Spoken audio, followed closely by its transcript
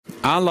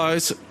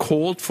Allies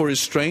called for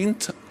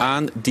restraint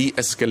and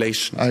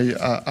de-escalation.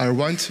 I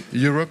want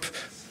Europe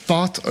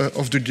part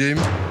of the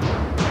game.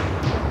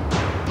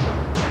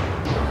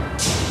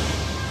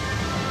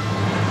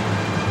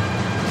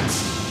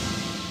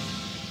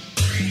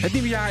 Het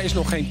nieuwe jaar is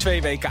nog geen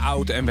 2 weken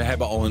oud en we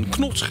hebben al een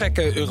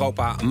knotsgekke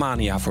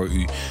Europa-mania voor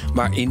u.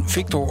 Waarin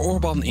Viktor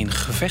Orbán in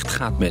gevecht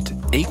gaat met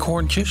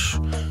eekhoorntjes.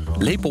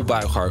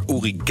 Lepelbuiger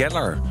Uri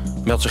Geller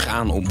meldt zich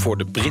aan om voor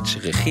de Britse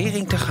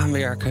regering te gaan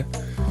werken.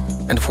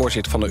 En de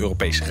voorzitter van de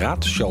Europese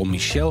Raad, Charles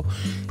Michel,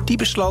 die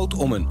besloot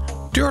om een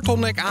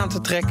turtleneck aan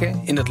te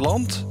trekken in het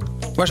land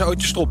waar ze ooit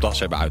de stropdas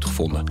hebben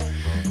uitgevonden.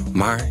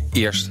 Maar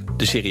eerst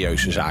de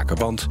serieuze zaken,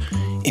 want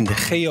in de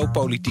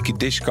geopolitieke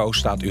disco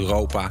staat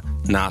Europa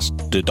naast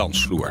de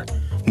dansvloer.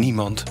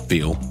 Niemand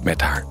wil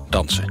met haar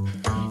dansen.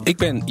 Ik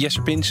ben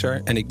Jesse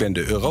Pinser en ik ben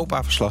de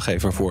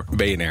Europa-verslaggever voor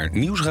BNR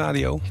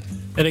Nieuwsradio.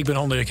 En ik ben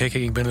André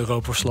Hekking, ik ben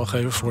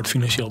Europa-verslaggever voor het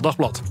Financieel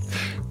Dagblad.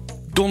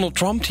 Donald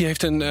Trump die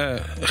heeft een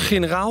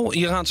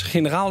Iraanse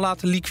generaal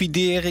laten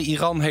liquideren.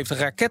 Iran heeft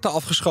raketten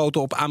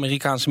afgeschoten op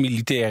Amerikaanse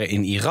militairen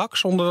in Irak,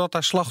 zonder dat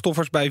daar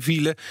slachtoffers bij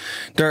vielen.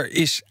 Er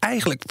is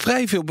eigenlijk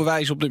vrij veel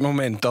bewijs op dit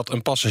moment dat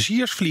een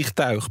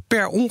passagiersvliegtuig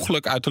per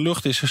ongeluk uit de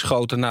lucht is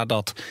geschoten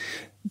nadat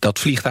dat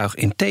vliegtuig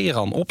in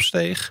Teheran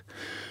opsteeg.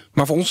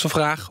 Maar voor ons de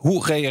vraag,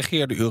 hoe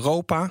reageerde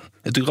Europa?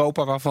 Het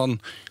Europa waarvan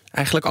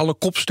eigenlijk alle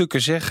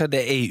kopstukken zeggen,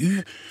 de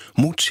EU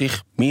moet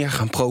zich meer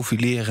gaan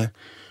profileren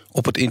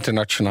op het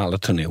internationale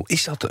toneel.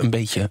 Is dat een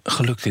beetje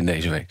gelukt in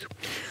deze week?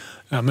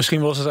 Ja,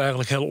 misschien was het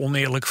eigenlijk heel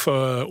oneerlijk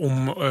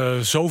om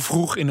zo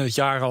vroeg in het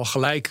jaar al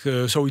gelijk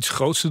zoiets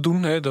groots te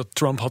doen. Hè. Dat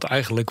Trump had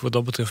eigenlijk wat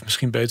dat betreft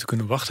misschien beter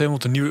kunnen wachten. Hè,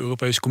 want de nieuwe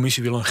Europese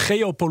Commissie wil een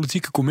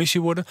geopolitieke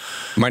commissie worden.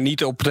 Maar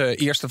niet op de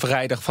eerste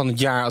vrijdag van het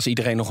jaar als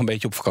iedereen nog een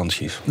beetje op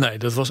vakantie is. Nee,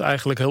 dat was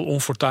eigenlijk heel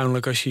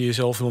onfortuinlijk als je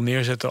jezelf wil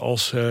neerzetten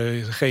als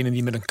degene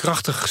die met een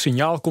krachtig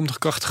signaal komt, een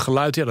krachtig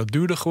geluid. Ja, dat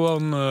duurde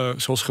gewoon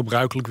zoals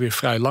gebruikelijk weer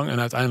vrij lang. En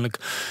uiteindelijk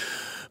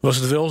was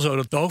het wel zo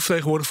dat de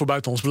hoofdvertegenwoordiger voor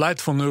buitenlands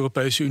beleid van de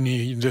Europese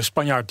Unie, de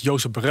Spanjaard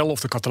Josep Borrell, of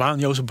de Catalaan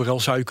Josep Borrell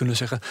zou je kunnen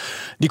zeggen,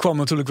 die kwam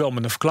natuurlijk wel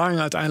met een verklaring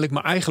uiteindelijk.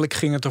 Maar eigenlijk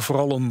ging het er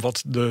vooral om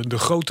wat de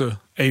grote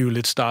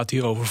EU-lidstaten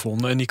hierover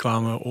vonden. En die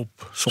kwamen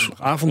op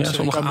zondagavond,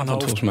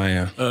 volgens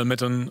mij, ja.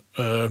 Met een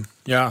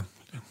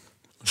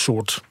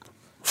soort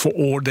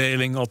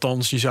veroordeling,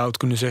 althans, je zou het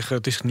kunnen zeggen,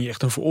 het is niet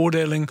echt een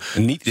veroordeling.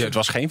 Het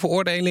was geen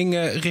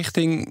veroordeling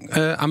richting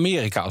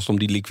Amerika als het om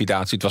die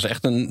liquidatie. Het was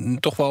echt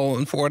toch wel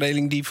een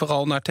veroordeling die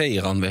vooral naar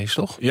Teheran wees,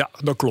 toch? Ja,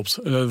 dat klopt.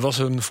 Het was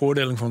een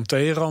veroordeling van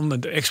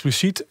Teheran.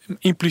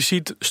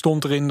 Impliciet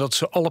stond erin dat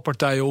ze alle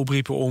partijen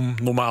opriepen om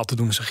normaal te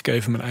doen, zeg ik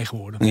even mijn eigen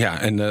woorden. Ja,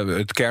 en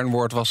het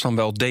kernwoord was dan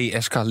wel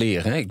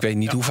de-escaleren. Ik weet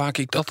niet hoe vaak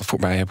ik dat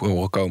voorbij heb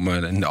horen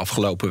komen in de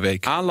afgelopen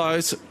week.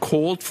 Allies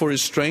called for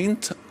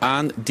restraint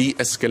and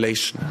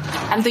de-escalation.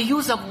 And the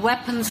use of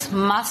weapons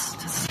must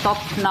stop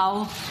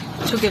now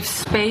to give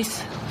space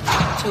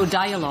to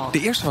dialogue. De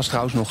eerste was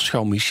trouwens nog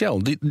Charles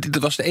Michel. Dit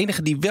was de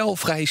enige die wel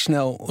vrij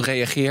snel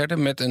reageerde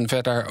met een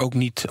verder ook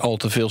niet al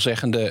te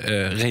veelzeggende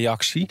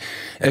reactie.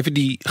 Even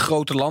die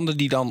grote landen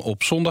die dan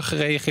op zondag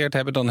gereageerd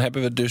hebben, dan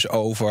hebben we het dus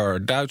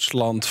over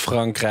Duitsland,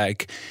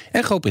 Frankrijk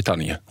en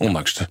Groot-Brittannië,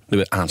 ondanks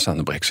de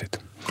aanstaande Brexit.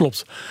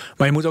 Klopt.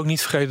 Maar je moet ook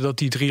niet vergeten dat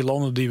die 3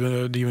 landen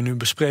die we nu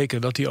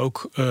bespreken, dat die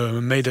ook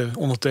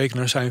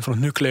mede-ondertekenaars zijn van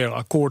het nucleaire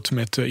akkoord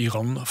met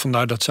Iran.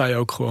 Vandaar dat zij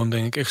ook gewoon,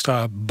 denk ik,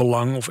 extra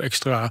belang of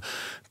extra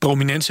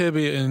prominentie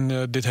hebben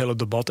in dit hele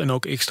debat en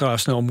ook extra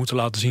snel moeten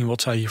laten zien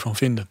wat zij hiervan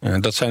vinden. Ja,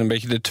 dat zijn een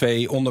beetje de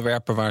 2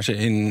 onderwerpen waar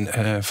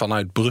ze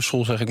vanuit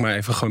Brussel, zeg ik maar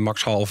even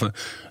gemakshalve,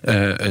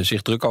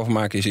 zich druk over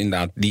maken, is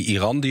inderdaad die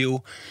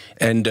Iran-deal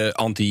en de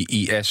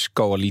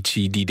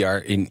anti-IS-coalitie die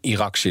daar in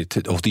Irak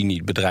zit, of die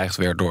niet bedreigd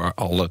werd door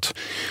al het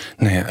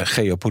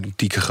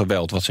geopolitieke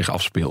geweld wat zich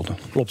afspeelde.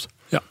 Klopt,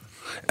 ja.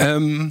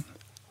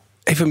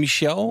 Even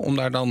Michel, om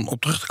daar dan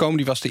op terug te komen.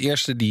 Die was de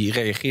eerste die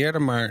reageerde,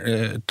 maar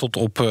tot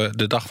op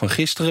de dag van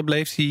gisteren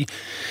bleef hij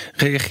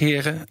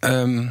reageren.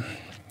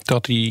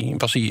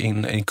 Was hij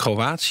in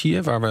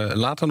Kroatië, waar we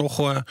later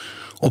nog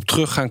op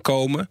terug gaan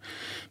komen.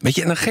 Weet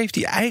je, en dan geeft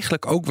hij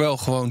eigenlijk ook wel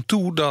gewoon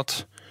toe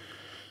dat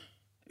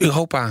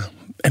Europa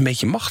een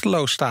beetje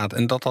machteloos staat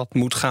en dat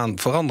moet gaan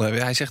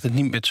veranderen. Hij zegt het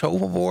niet met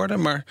zoveel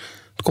woorden, maar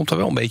het komt er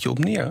wel een beetje op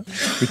neer.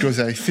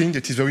 Because I think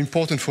it is very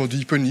important for the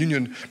European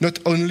Union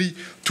not only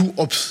to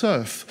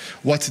observe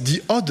what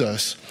the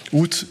others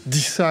would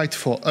decide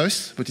for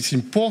us, but it's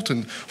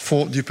important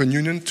for the European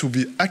Union to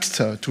be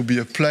actor, to be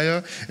a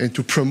player, and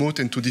to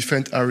promote and to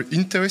defend our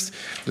interests,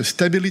 the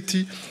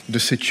stability, the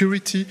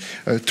security,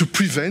 to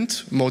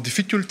prevent more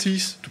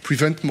difficulties, to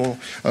prevent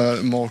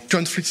more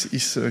conflicts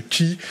is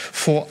key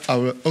for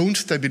our own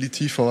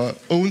stability, for our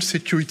own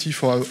security,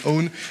 for our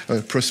own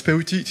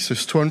prosperity. It is a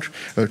strong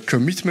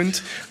commitment.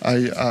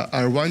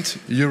 I want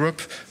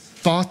Europe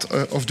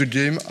part of the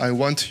game. I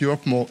want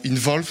Europe more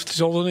involved. Het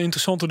is altijd een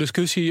interessante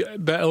discussie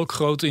bij elk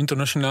groot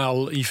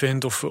internationaal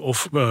event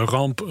of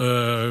ramp,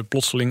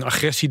 plotseling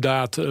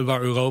agressiedaad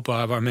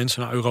waar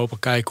mensen naar Europa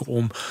kijken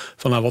om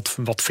van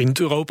wat vindt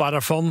Europa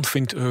daarvan?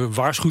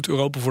 Waarschuwt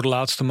Europa voor de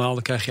laatste maal?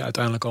 Dan krijg je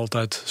uiteindelijk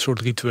altijd een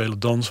soort rituele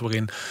dans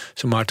waarin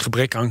het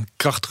gebrek aan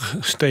krachtige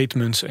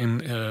statements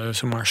en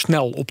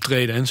snel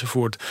optreden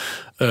enzovoort.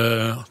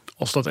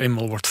 Als dat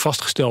eenmaal wordt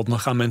vastgesteld, dan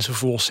gaan mensen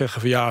vervolgens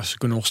zeggen van ze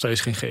kunnen nog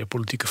steeds geen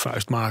geopolitieke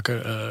vuist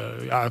maken.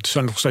 Het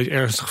zijn nog steeds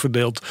ernstig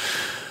verdeeld.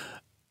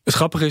 Het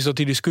grappige is dat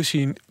die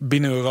discussie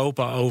binnen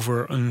Europa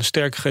over een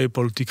sterk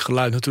geopolitiek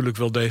geluid natuurlijk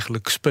wel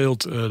degelijk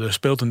speelt. Er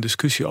speelt een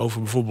discussie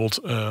over bijvoorbeeld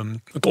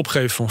het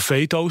opgeven van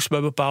veto's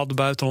bij bepaalde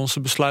buitenlandse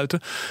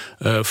besluiten.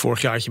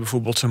 Vorig jaar had je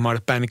bijvoorbeeld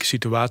de pijnlijke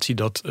situatie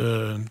dat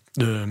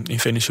in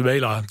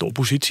Venezuela de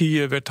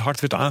oppositie hard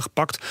werd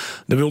aangepakt.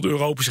 Daar wilde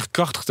Europa zich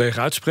krachtig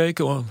tegen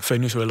uitspreken.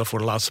 Venezuela voor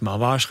de laatste maal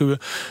waarschuwen.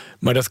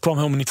 Maar dat kwam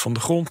helemaal niet van de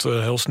grond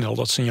heel snel,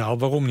 dat signaal.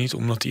 Waarom niet?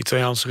 Omdat de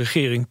Italiaanse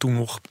regering toen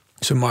nog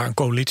een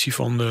coalitie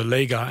van de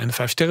Lega en de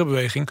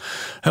Vijfsterrenbeweging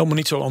helemaal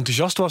niet zo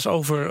enthousiast was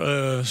over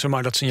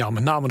dat signaal.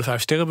 Met name de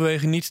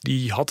Vijfsterrenbeweging niet.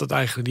 Die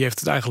heeft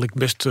het eigenlijk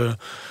best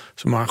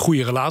een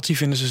goede relatie,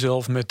 vinden ze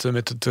zelf, met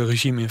het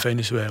regime in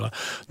Venezuela.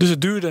 Dus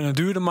het duurde en het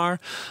duurde maar.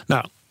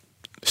 Nou,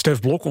 Stef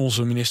Blok,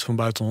 onze minister van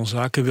Buitenlandse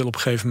Zaken, wil op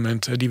een gegeven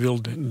moment,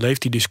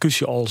 heeft die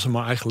discussie al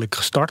eigenlijk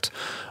gestart.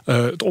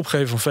 Het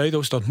opgeven van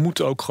veto's, dat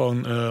moet ook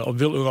gewoon,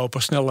 wil Europa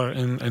sneller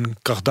en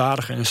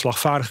krachtdadiger en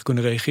slagvaardiger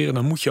kunnen reageren,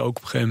 dan moet je ook op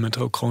een gegeven moment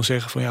ook gewoon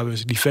zeggen van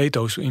die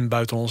veto's in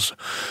buitenlands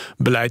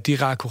beleid, die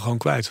raken we gewoon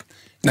kwijt.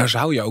 Nou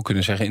zou je ook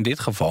kunnen zeggen, in dit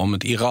geval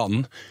met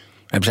Iran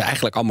hebben ze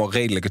eigenlijk allemaal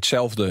redelijk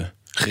hetzelfde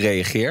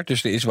gereageerd.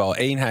 Dus er is wel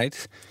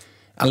eenheid.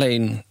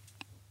 Alleen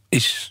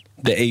is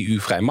de EU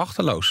vrij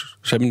machteloos.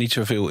 Ze hebben niet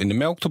zoveel in de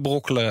melk te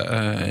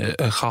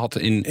brokkelen gehad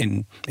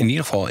in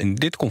ieder geval in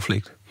dit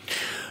conflict.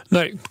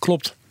 Nee,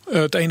 klopt.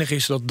 Het enige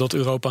is dat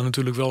Europa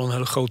natuurlijk wel een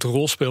hele grote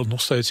rol speelt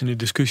nog steeds in de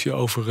discussie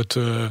over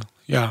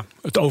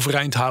het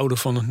overeind houden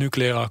van het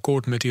nucleaire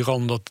akkoord met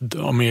Iran dat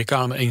de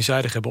Amerikanen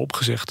eenzijdig hebben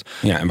opgezegd.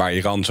 Ja, en waar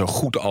Iran zo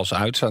goed als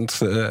uit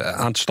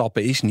aan het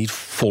stappen is, niet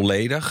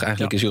volledig.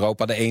 Eigenlijk is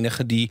Europa de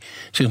enige die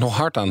zich nog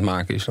hard aan het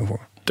maken is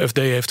daarvoor. De FD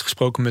heeft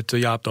gesproken met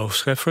Jaap de Hoop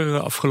Scheffer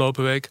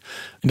afgelopen week.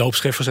 En de Hoop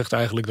Scheffer zegt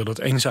eigenlijk dat het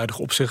eenzijdig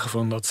opzeggen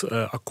van dat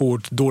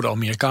akkoord door de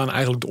Amerikanen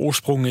eigenlijk de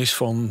oorsprong is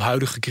van de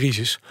huidige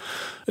crisis.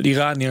 De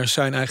Iraniërs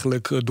zijn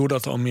eigenlijk,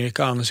 doordat de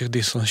Amerikanen zich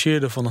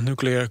distancieerden van het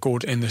nucleaire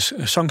akkoord en de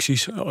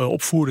sancties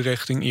opvoerden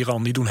richting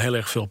Iran, die doen heel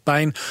erg veel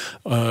pijn.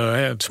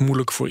 Het is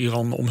moeilijk voor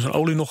Iran om zijn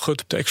olie nog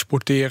te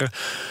exporteren.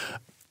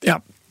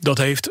 Ja, dat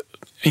heeft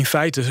in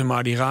feite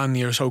de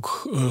Iraniërs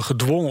ook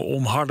gedwongen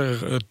om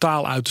harder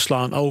taal uit te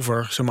slaan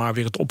over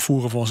weer het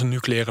opvoeren van zijn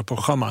nucleaire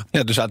programma.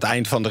 Ja, dus aan het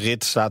eind van de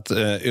rit staat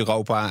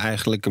Europa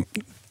eigenlijk,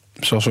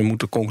 zoals we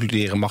moeten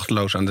concluderen,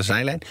 machteloos aan de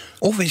zijlijn.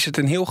 Of is het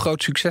een heel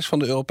groot succes van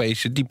de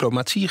Europese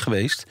diplomatie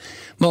geweest?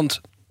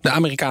 Want de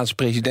Amerikaanse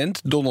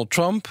president, Donald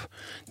Trump,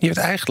 die heeft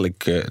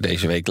eigenlijk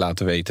deze week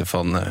laten weten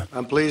van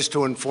I'm pleased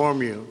to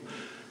inform you,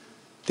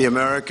 the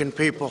American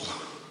people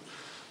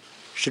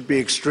should be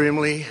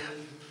extremely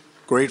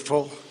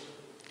grateful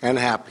and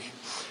happy.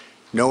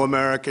 No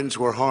Americans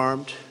were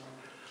harmed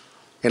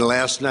in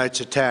last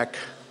night's attack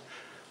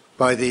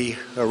by the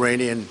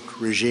Iranian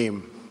regime.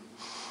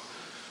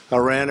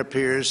 Iran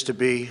appears to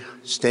be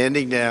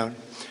standing down,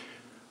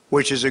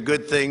 which is a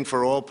good thing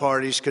for all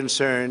parties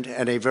concerned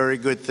and a very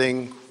good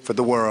thing for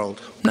the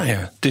world. Nou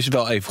ja, het is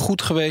wel even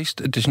goed geweest.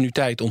 Het is nu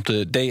tijd om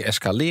te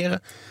de-escaleren.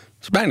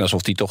 Het is bijna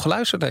alsof hij toch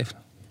geluisterd heeft.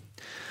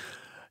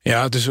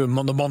 Ja, dus de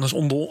man is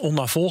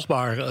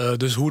onnavolgbaar.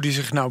 Dus hoe die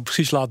zich nou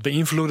precies laat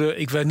beïnvloeden,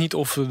 ik weet niet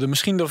of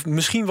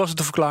misschien was het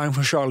de verklaring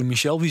van Charles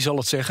Michel, wie zal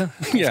het zeggen?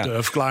 Ja. Of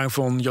de verklaring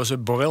van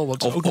Josep Borrell.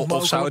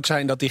 Of zou het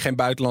zijn dat hij geen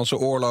buitenlandse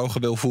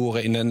oorlogen wil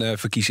voeren in een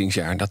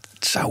verkiezingsjaar? Dat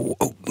zou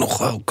ook nog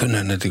wel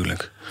kunnen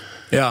natuurlijk.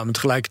 Ja, maar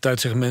tegelijkertijd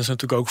zeggen mensen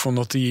natuurlijk ook van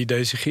dat hij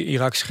deze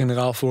Iraakse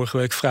generaal vorige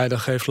week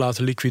vrijdag heeft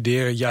laten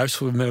liquideren,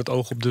 juist met het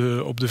oog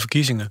op de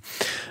verkiezingen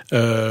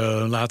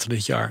later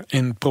dit jaar.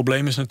 En het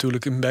probleem is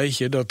natuurlijk een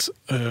beetje dat,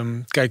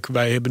 kijk,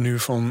 wij hebben nu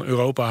van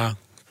Europa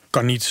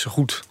kan niet zo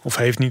goed of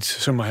heeft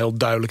niet heel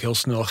duidelijk heel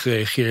snel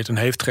gereageerd en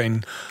heeft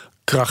geen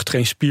kracht,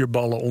 geen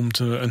spierballen om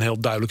een heel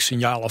duidelijk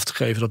signaal af te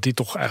geven dat die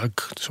toch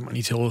eigenlijk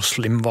niet heel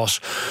slim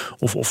was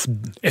of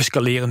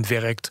escalerend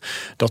werkt,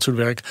 dat soort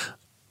werk.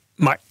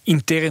 Maar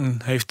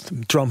intern heeft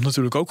Trump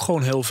natuurlijk ook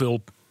gewoon heel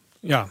veel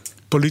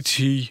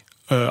politici,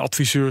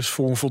 adviseurs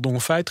voor een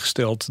voldongen feit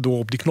gesteld door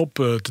op die knop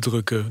te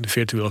drukken, de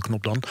virtuele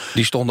knop dan.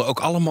 Die stonden ook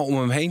allemaal om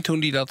hem heen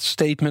toen hij dat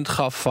statement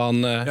gaf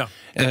van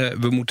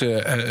we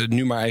moeten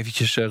nu maar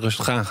eventjes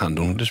rustig aan gaan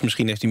doen. Dus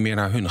misschien heeft hij meer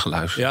naar hun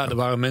geluisterd. Ja, er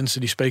waren mensen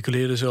die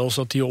speculeerden zelfs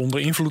dat hij onder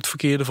invloed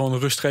verkeerde van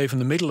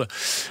rustgevende middelen,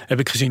 heb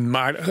ik gezien.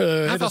 Maar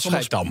hij was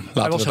vrij tam,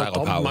 laten we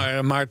daarop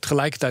houden. Maar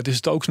tegelijkertijd is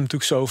het ook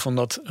natuurlijk zo van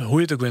dat, hoe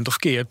je het ook bent of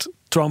keert,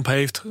 Trump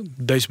heeft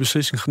deze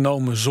beslissing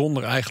genomen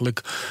zonder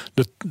eigenlijk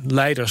de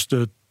leiders,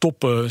 de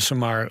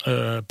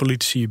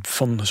politici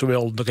van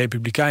zowel de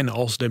Republikeinen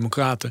als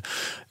Democraten.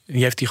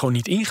 Die heeft hij gewoon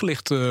niet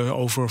ingelicht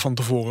over van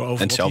tevoren.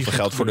 Over en hetzelfde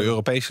geldt voor de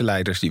Europese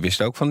leiders. Die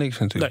wisten ook van niks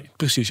natuurlijk. Nee,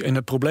 precies. En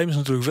het probleem is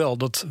natuurlijk wel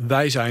dat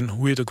wij zijn,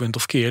 hoe je het ook went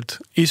of keert,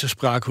 is er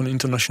sprake van een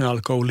internationale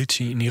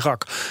coalitie in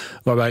Irak.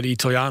 Waarbij de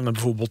Italianen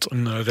bijvoorbeeld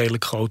een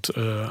redelijk groot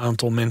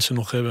aantal mensen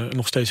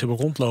nog steeds hebben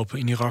rondlopen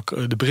in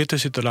Irak. De Britten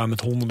zitten daar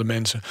met honderden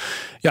mensen.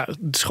 Ja,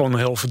 het is gewoon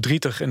heel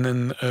verdrietig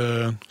en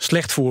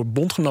slecht voor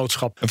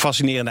bondgenootschap. Een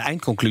fascinerende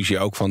eindconclusie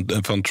ook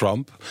van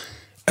Trump.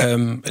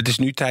 Het is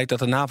nu tijd dat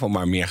de NAVO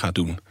maar meer gaat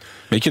doen.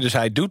 Weet je, dus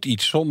hij doet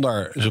iets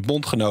zonder zijn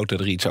bondgenoten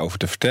er iets over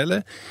te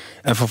vertellen.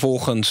 En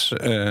vervolgens,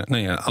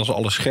 als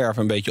alle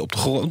scherven een beetje op de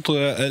grond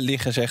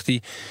liggen, zegt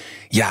hij,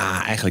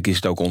 ja, eigenlijk is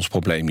het ook ons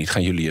probleem niet.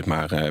 Gaan jullie het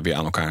maar weer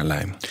aan elkaar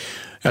lijmen.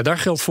 Ja, daar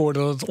geldt voor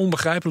dat het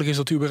onbegrijpelijk is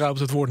dat u überhaupt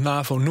het woord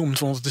NAVO noemt.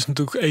 Want het is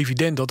natuurlijk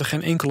evident dat er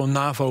geen enkele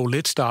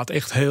NAVO-lidstaat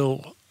echt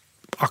heel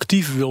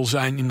actief wil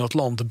zijn in dat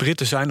land. De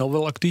Britten zijn al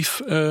wel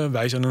actief.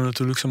 Wij zijn er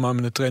natuurlijk zomaar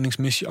met een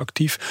trainingsmissie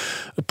actief.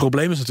 Het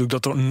probleem is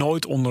natuurlijk dat er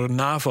nooit onder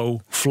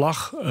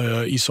NAVO-vlag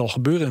iets zal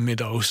gebeuren in het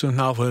Midden-Oosten. De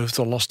NAVO heeft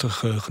het al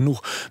lastig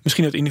genoeg.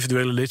 Misschien dat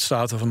individuele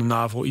lidstaten van de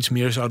NAVO iets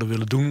meer zouden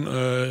willen doen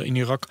in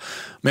Irak.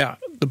 Maar ja,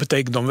 dat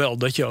betekent dan wel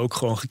dat je ook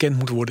gewoon gekend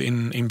moet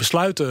worden in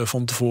besluiten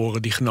van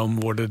tevoren die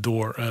genomen worden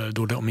door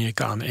de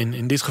Amerikanen. En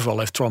in dit geval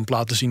heeft Trump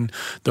laten zien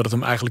dat het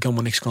hem eigenlijk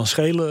helemaal niks kan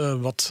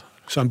schelen wat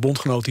zijn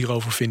bondgenoten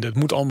hierover vinden. Het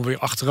moet allemaal weer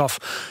achteraf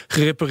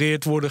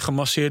gerepareerd worden,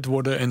 gemasseerd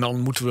worden. En dan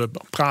moeten we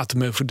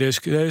praten over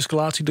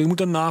de-escalatie. Er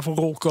moet een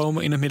NAVO-rol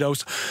komen in het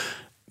Midden-Oosten.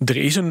 Er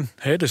is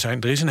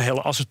een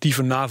hele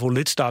assertieve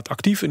NAVO-lidstaat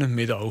actief in het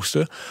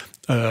Midden-Oosten.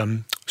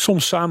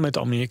 Soms samen met de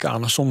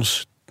Amerikanen,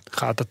 soms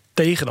gaat het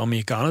tegen de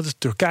Amerikanen. Dat is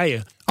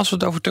Turkije. Als we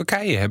het over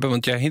Turkije hebben,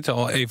 want jij hint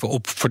al even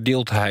op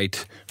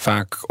verdeeldheid,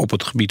 vaak op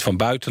het gebied van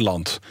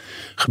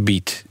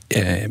buitenlandgebied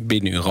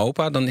binnen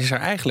Europa, dan is er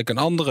eigenlijk een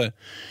andere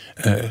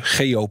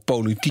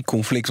geopolitiek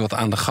conflict wat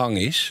aan de gang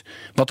is.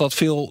 Wat dat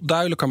veel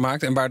duidelijker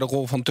maakt en waar de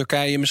rol van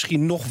Turkije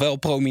misschien nog wel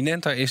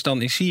prominenter is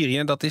dan in Syrië,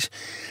 en dat is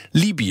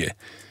Libië.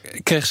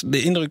 Ik kreeg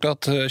de indruk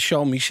dat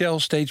Charles Michel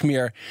steeds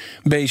meer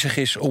bezig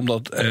is om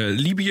dat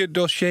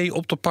Libië-dossier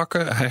op te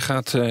pakken. Hij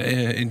gaat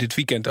in dit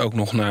weekend ook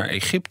nog naar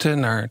Egypte,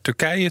 naar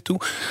Turkije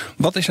toe.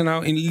 Wat is er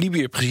nou in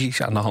Libië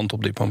precies aan de hand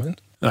op dit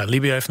moment? Nou,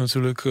 Libië heeft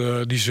natuurlijk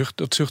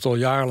dat zucht al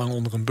jarenlang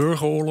onder een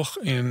burgeroorlog.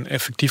 En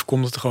effectief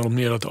komt het er gewoon op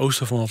neer dat het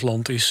oosten van het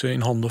land is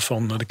in handen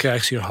van de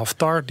krijgsheer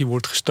Haftar. Die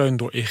wordt gesteund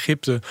door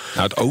Egypte.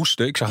 Nou, het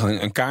oosten, ik zag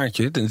een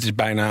kaartje. Het is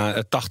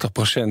bijna 80%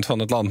 van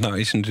het land. Nou,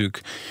 is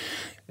natuurlijk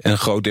een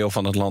groot deel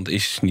van het land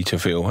is niet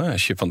zoveel, hè,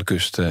 als je van de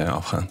kust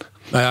afgaat.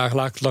 Nou ja,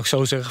 laat ik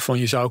zo zeggen, van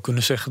je zou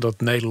kunnen zeggen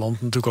dat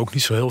Nederland natuurlijk ook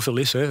niet zo heel veel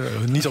is. Hè.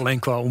 Niet alleen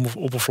qua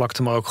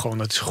oppervlakte, maar ook gewoon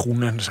het is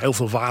groen en er is heel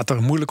veel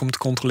water, moeilijk om te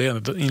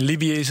controleren. In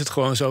Libië is het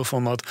gewoon zo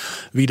van dat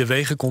wie de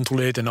wegen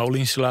controleert en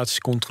olieinstallaties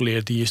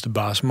controleert, die is de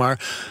baas.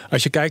 Maar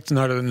als je kijkt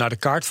naar de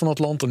kaart van het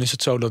land, dan is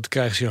het zo dat de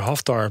krijgsheer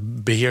Haftar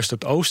beheerst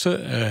het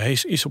oosten. Hij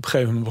is op een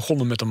gegeven moment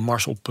begonnen met een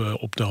mars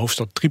op de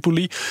hoofdstad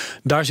Tripoli.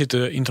 Daar zit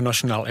de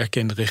internationaal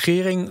erkende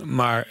regering,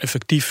 maar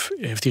effectief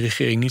heeft die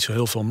regering niet zo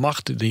heel veel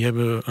macht. Die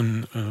hebben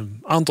een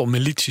aantal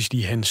milities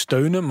die hen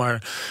steunen,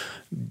 maar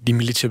die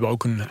milities hebben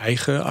ook een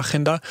eigen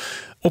agenda.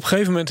 Op een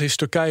gegeven moment is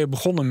Turkije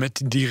begonnen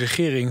met die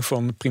regering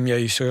van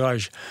premier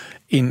Sarraj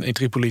in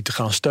Tripoli te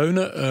gaan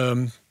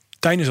steunen.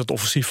 Tijdens het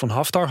offensief van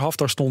Haftar.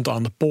 Haftar stond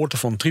aan de poorten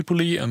van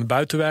Tripoli, aan de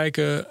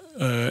buitenwijken.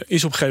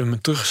 Is op een gegeven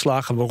moment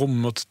teruggeslagen. Waarom?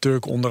 Omdat de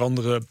Turken onder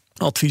andere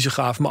adviezen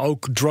gaven, maar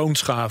ook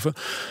drones gaven.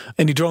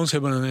 En die drones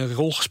hebben een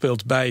rol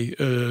gespeeld bij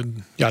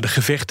de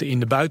gevechten in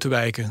de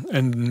buitenwijken.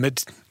 En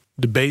met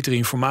de betere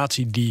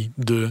informatie die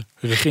de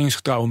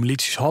regeringsgetrouwe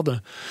milities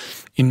hadden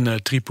in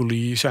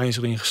Tripoli zijn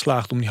ze erin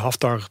geslaagd om die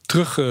Haftar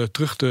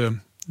terug te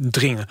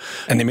dringen.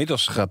 En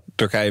inmiddels gaat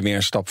Turkije weer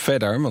een stap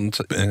verder,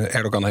 want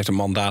Erdogan heeft een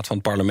mandaat van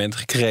het parlement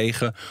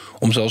gekregen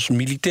om zelfs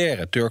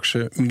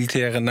Turkse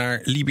militairen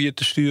naar Libië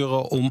te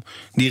sturen om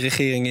die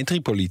regering in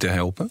Tripoli te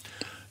helpen.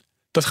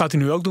 Dat gaat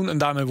hij nu ook doen en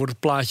daarmee wordt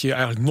het plaatje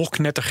eigenlijk nog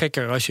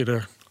knettergekker als je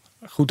er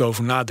goed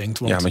over nadenkt.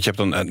 Want ja, want je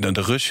hebt dan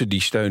de Russen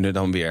die steunen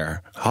dan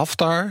weer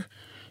Haftar.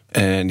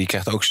 En die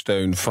krijgt ook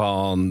steun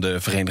van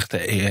de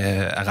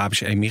Verenigde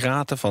Arabische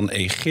Emiraten, van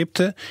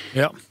Egypte.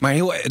 Ja.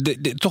 Maar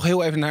toch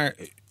heel even naar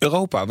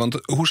Europa. Want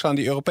hoe staan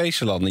die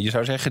Europese landen? Je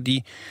zou zeggen,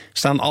 die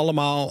staan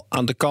allemaal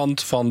aan de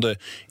kant van de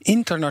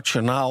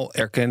internationaal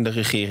erkende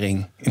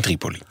regering in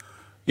Tripoli.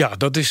 Ja,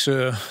 dat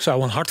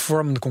zou een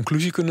hartverwarmende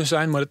conclusie kunnen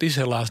zijn, maar dat is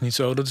helaas niet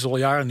zo. Dat is al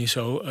jaren niet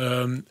zo.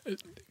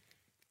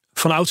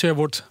 Van oudsher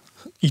wordt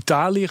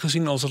Italië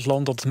gezien als het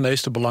land dat het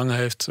meeste belangen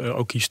heeft,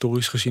 ook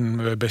historisch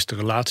gezien, beste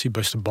relatie,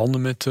 beste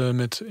banden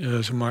met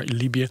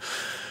Libië.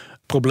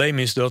 Het probleem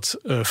is dat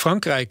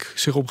Frankrijk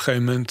zich op een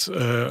gegeven moment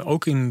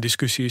ook in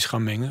discussie is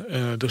gaan mengen.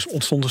 Er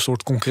ontstond een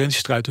soort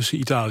concurrentiestrijd tussen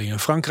Italië en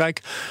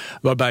Frankrijk,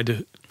 waarbij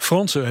de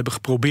Fransen hebben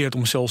geprobeerd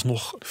om zelfs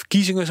nog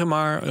verkiezingen,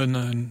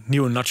 een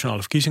nieuwe nationale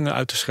verkiezingen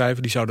uit te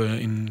schrijven. Die zouden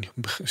in,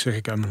 zeg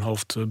ik uit mijn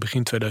hoofd,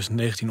 begin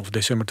 2019 of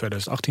december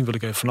 2018, wil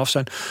ik even vanaf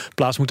zijn,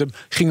 plaats moeten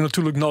hebben. Gingen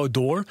natuurlijk nooit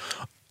door.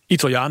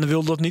 Italianen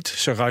wilden dat niet.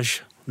 Sarraj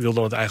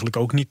wilde dat eigenlijk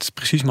ook niet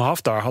precies. Maar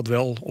Haftar had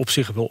wel op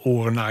zich wel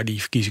oren naar die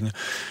verkiezingen.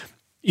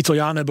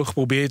 Italianen hebben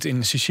geprobeerd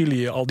in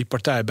Sicilië al die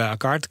partijen bij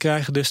elkaar te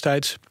krijgen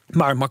destijds.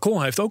 Maar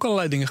Macron heeft ook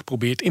allerlei dingen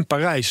geprobeerd in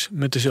Parijs,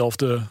 met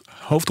dezelfde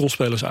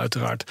hoofdrolspelers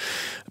uiteraard.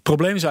 Het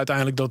probleem is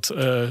uiteindelijk dat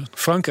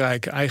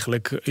Frankrijk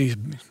eigenlijk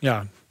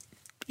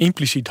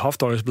impliciet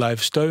Haftar is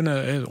blijven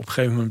steunen. Op een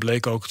gegeven moment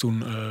bleek ook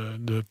toen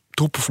de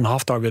troepen van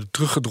Haftar werden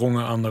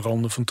teruggedrongen aan de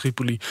randen van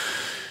Tripoli,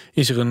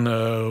 is er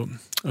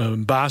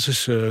een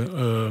basis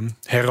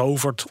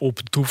heroverd op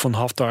de troep van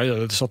Haftar. Ja,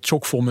 dat zat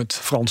chockvol met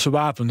Franse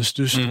wapens.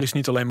 Dus er is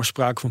niet alleen maar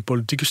sprake van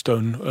politieke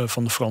steun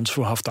van de Fransen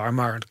voor Haftar,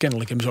 maar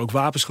kennelijk hebben ze ook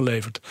wapens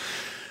geleverd.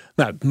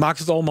 Nou, het maakt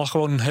het allemaal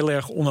gewoon heel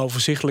erg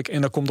onoverzichtelijk.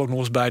 En daar komt ook nog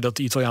eens bij dat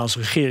de Italiaanse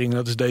regering,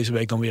 dat is deze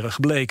week dan weer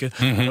gebleken,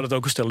 dat het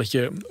ook een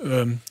stelletje,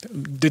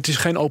 dit is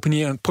geen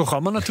openierend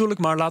programma natuurlijk,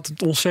 maar laat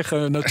het ons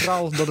zeggen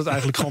neutraal dat het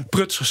eigenlijk gewoon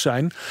prutsers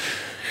zijn.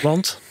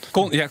 Want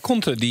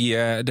Conte,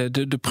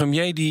 de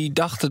premier, die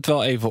dacht het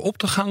wel even op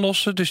te gaan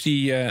lossen. Dus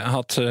die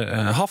had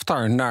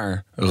Haftar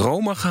naar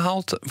Rome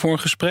gehaald voor een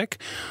gesprek.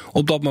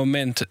 Op dat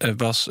moment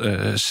was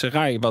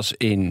Sarraj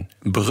in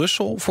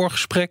Brussel voor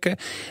gesprekken.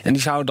 En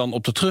die zou dan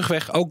op de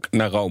terugweg ook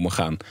naar Rome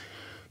gaan.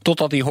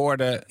 Totdat hij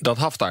hoorde dat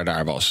Haftar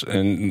daar was.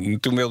 En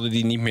toen wilde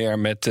hij niet meer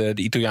met de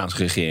Italiaanse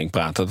regering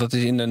praten. Dat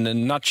is in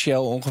een nutshell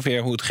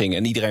ongeveer hoe het ging.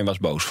 En iedereen was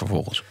boos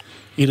vervolgens.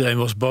 Iedereen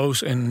was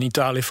boos en in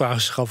Italië vragen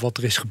ze zich af wat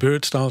er is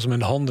gebeurd. Staan ze met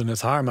de handen in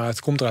het haar. Maar het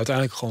komt er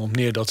uiteindelijk gewoon op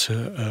neer dat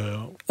ze,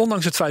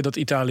 ondanks het feit dat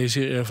Italië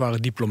zeer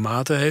ervaren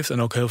diplomaten heeft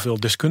en ook heel veel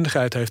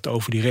deskundigheid heeft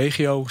over die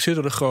regio,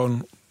 zitten er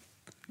gewoon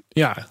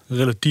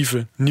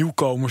relatieve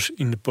nieuwkomers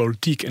in de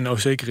politiek en ook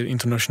zeker in de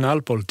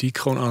internationale politiek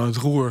gewoon aan het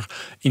roer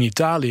in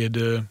Italië.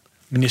 De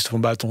minister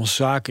van Buitenlandse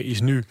Zaken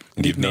is nu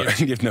Die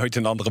heeft nooit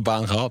een andere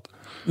baan gehad.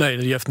 Nee,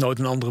 die heeft nooit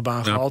een andere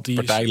baan gehad. Die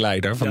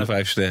partijleider van de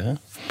 5 sterren.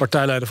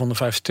 Partijleider van de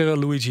 5 sterren,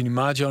 Luigi Di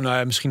Maggio. Nou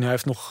ja, misschien hij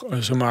heeft nog,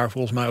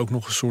 volgens mij ook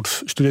nog een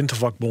soort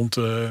studentenvakbond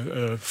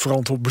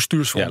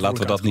bestuursverantwoordelijkheid. Ja,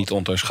 laten we dat niet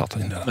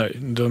onderschatten inderdaad.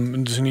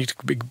 Nee, dus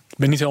ik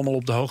ben niet helemaal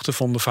op de hoogte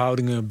van de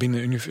verhoudingen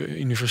binnen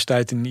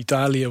universiteiten in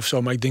Italië of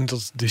zo. Maar ik denk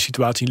dat de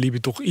situatie in Libië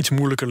toch iets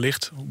moeilijker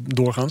ligt,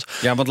 doorgaans.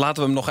 Ja, want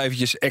laten we hem nog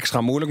eventjes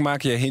extra moeilijk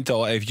maken. Je hint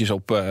al eventjes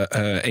op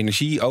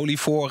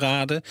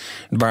olievoorraden,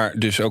 waar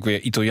dus ook weer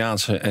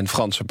Italiaanse en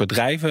Franse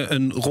bedrijven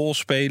een rol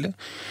spelen.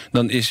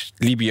 Dan is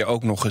Libië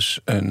ook nog eens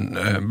een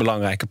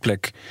belangrijke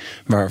plek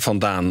waar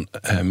vandaan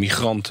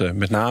migranten,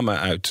 met name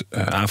uit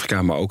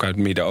Afrika, maar ook uit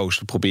het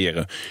Midden-Oosten,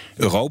 proberen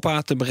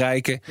Europa te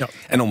bereiken. Ja.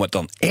 En om het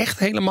dan echt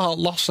helemaal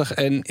lastig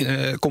en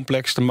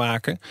complex te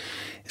maken,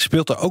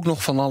 speelt er ook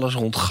nog van alles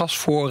rond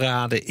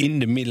gasvoorraden in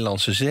de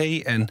Middellandse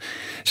Zee. En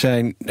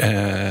zijn,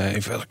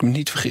 als ik me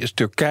niet vergis,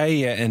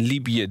 Turkije en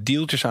Libië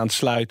deeltjes aan het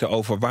sluiten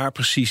over waar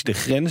precies de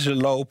grenzen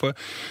lopen,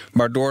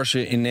 waardoor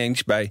ze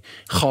ineens bij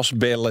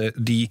gasbellen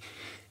die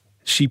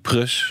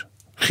Cyprus,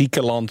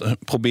 Griekenland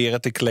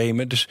proberen te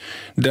claimen. Dus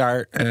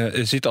daar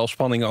zit al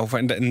spanning over.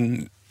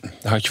 En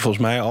had je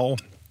volgens mij al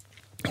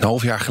een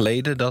half jaar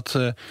geleden dat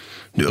de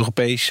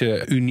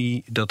Europese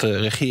Unie, dat de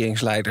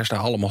regeringsleiders daar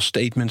allemaal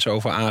statements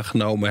over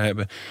aangenomen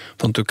hebben.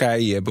 Van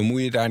Turkije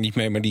bemoei je daar niet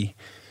mee, maar die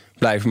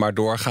blijven maar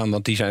doorgaan.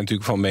 Want die zijn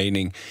natuurlijk van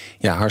mening,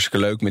 ja,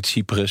 hartstikke leuk met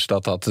Cyprus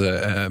dat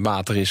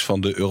water is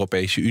van de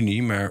Europese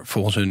Unie. Maar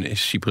volgens hun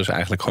is Cyprus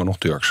eigenlijk gewoon nog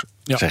Turks.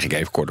 Ja. Zeg ik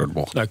even kort door de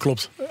bocht. Nou,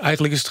 klopt.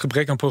 Eigenlijk is het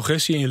gebrek aan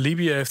progressie in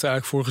Libië heeft er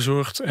eigenlijk voor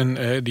gezorgd. En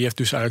die heeft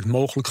dus eigenlijk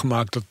mogelijk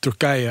gemaakt dat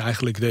Turkije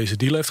eigenlijk deze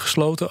deal heeft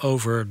gesloten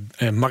over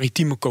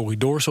maritieme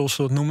corridor, zoals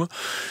ze dat noemen.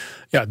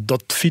 Ja,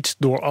 dat fietst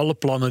door alle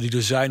plannen die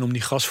er zijn om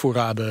die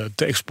gasvoorraden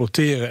te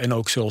exploiteren en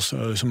ook zelfs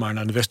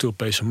naar de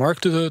West-Europese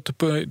markt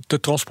te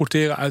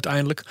transporteren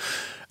uiteindelijk.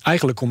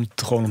 Eigenlijk komt het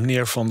er gewoon op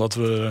neer van dat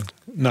we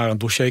naar een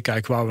dossier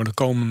kijken waar we de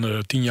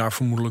komende 10 jaar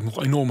vermoedelijk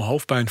nog enorme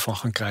hoofdpijn van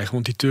gaan krijgen.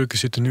 Want die Turken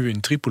zitten nu in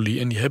Tripoli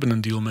en die hebben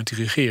een deal met die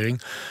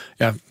regering.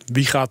 Ja,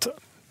 wie gaat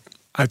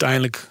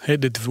uiteindelijk,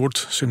 dit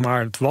wordt,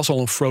 het was al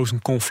een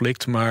frozen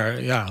conflict,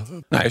 maar ja.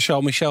 Nou,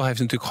 Charles Michel heeft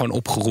natuurlijk gewoon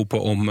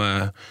opgeroepen om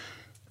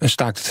een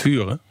staakt het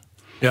vuren.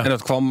 Ja. En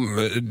dat kwam,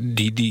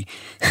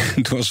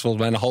 toen was het volgens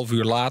mij een half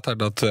uur later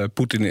dat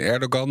Poetin en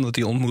Erdogan, dat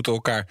die ontmoeten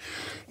elkaar,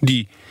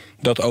 die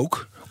dat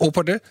ook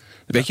opperden.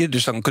 Weet je,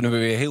 dus dan kunnen we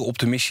weer heel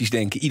optimistisch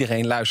denken,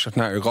 iedereen luistert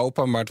naar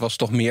Europa, maar het was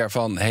toch meer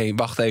van,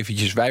 wacht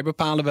eventjes, wij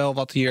bepalen wel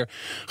wat hier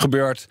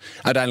gebeurt.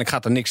 Uiteindelijk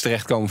gaat er niks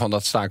terechtkomen van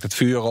dat staakt het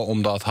vuren,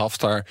 omdat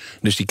Haftar,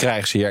 dus die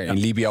krijgsheer in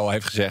Libië, al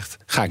heeft gezegd,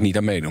 ga ik niet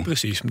aan meedoen.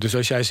 Precies, dus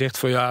als jij zegt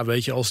van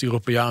weet je, als de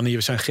Europeanen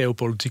hier zijn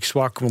geopolitiek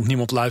zwak, want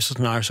niemand luistert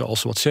naar ze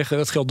als ze wat zeggen,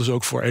 dat geldt dus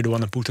ook voor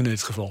Erdogan en Poetin in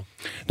dit geval.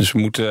 Dus we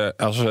moeten,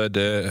 als we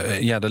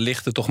de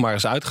lichten toch maar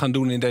eens uit gaan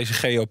doen in deze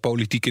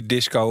geopolitieke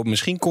disco,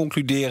 misschien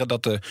concluderen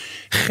dat de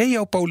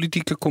geopolitieke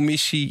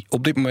commissie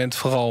op dit moment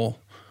vooral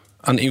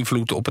aan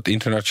invloed op het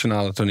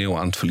internationale toneel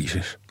aan het verliezen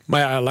is. Maar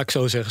ja, laat ik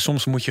zo zeggen,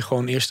 soms moet je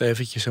gewoon eerst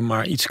eventjes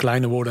iets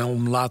kleiner worden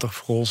om later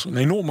vervolgens een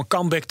enorme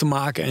comeback te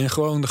maken en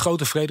gewoon de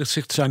grote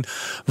vredestichter te zijn.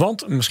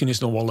 Want, misschien is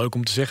het nog wel leuk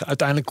om te zeggen,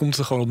 uiteindelijk komt het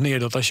er gewoon op neer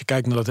dat als je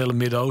kijkt naar dat hele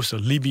Midden-Oosten,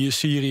 Libië,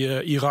 Syrië,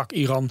 Irak,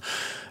 Iran,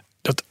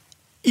 dat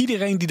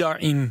iedereen die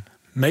daarin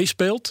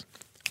meespeelt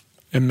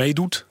en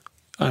meedoet,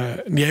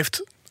 die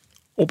heeft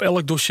op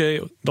elk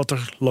dossier dat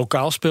er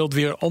lokaal speelt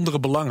weer andere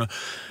belangen.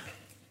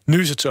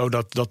 Nu is het zo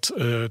dat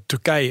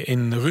Turkije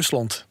in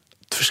Rusland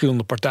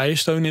verschillende partijen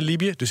steunen in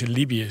Libië. Dus in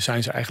Libië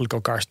zijn ze eigenlijk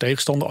elkaars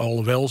tegenstander,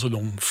 alhoewel ze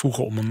dan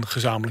vroegen om een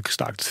gezamenlijke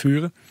staakt het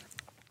vuren.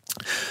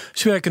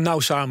 Ze werken nauw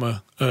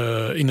samen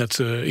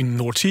in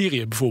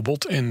Noord-Syrië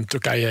bijvoorbeeld. En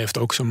Turkije heeft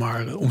ook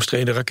een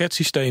omstreden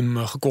raketsysteem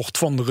gekocht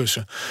van de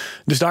Russen.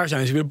 Dus daar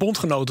zijn ze weer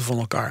bondgenoten van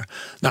elkaar.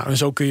 Nou, en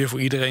zo kun je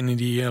voor iedereen in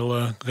die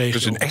hele regio...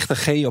 Dus een echte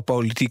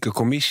geopolitieke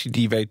commissie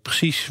die weet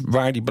precies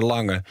waar die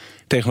belangen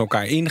tegen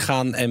elkaar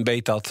ingaan en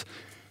weet dat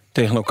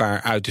tegen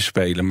elkaar uit te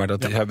spelen. Maar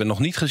dat hebben we nog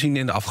niet gezien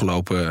in de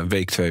afgelopen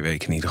week, 2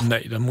 weken in ieder geval.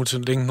 Nee, daar moeten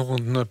ze denk ik nog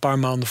een paar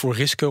maanden voor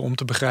risken om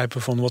te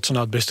begrijpen van wat ze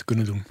nou het beste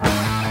kunnen doen.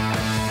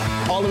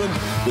 Parliament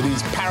that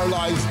is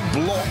paralyzed,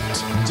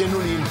 blocked,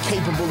 generally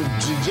incapable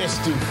of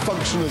digestive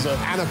function as an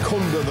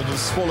anaconda that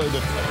has swallowed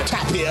a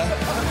tapir.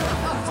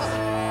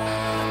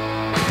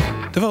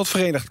 Terwijl het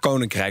Verenigd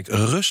Koninkrijk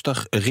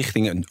rustig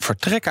richting een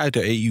vertrek uit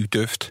de EU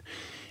tuft,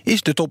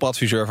 is de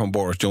topadviseur van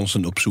Boris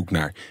Johnson op zoek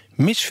naar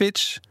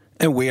misfits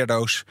en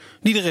weirdo's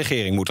die de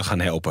regering moeten gaan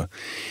helpen.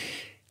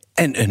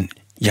 En een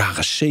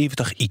jaren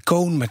 70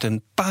 icoon met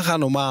een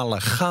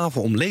paranormale gave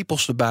om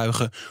lepels te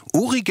buigen,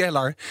 Uri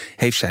Geller,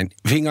 heeft zijn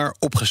vinger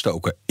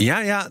opgestoken.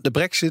 Ja, de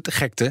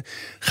Brexit-gekte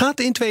gaat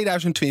in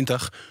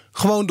 2020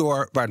 gewoon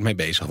door waar het mee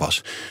bezig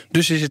was.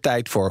 Dus is het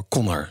tijd voor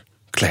Connor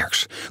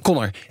Klerks.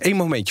 Connor, 1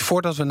 momentje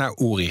voordat we naar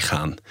Uri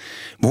gaan.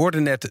 We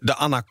hoorden net de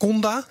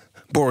anaconda.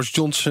 Boris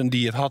Johnson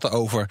die het had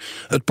over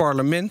het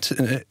parlement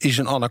is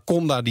een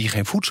anaconda die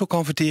geen voedsel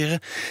kan verteren.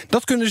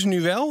 Dat kunnen ze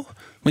nu wel,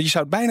 want je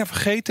zou het bijna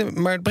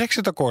vergeten, maar het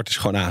Brexit-akkoord is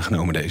gewoon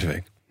aangenomen deze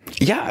week.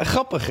 Ja,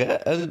 grappig hè.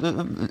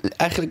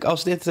 Eigenlijk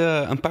als dit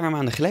een paar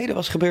maanden geleden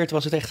was gebeurd,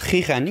 was het echt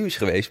giga-nieuws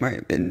geweest. Maar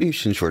nu is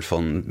het een soort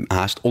van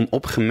haast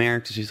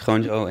onopgemerkt. Is het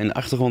gewoon zo in de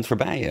achtergrond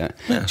voorbij.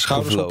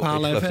 Schouders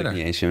ophalen en verder.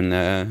 Ik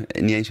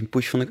niet eens een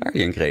push van de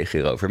Guardian kreeg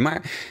hierover.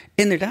 Maar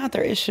inderdaad,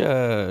 er is,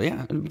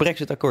 het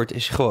Brexit-akkoord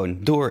is gewoon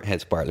door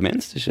het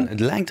parlement. Dus het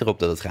lijkt erop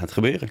dat het gaat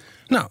gebeuren.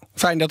 Nou,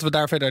 fijn dat we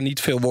daar verder niet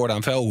veel woorden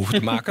aan vuil hoeven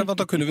te maken. Want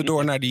dan kunnen we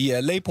door naar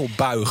die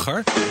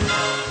lepelbuiger.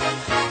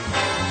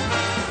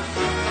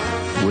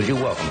 Would you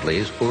welcome,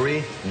 please,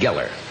 Uri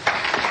Geller.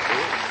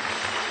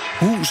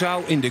 Hoe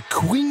zou in de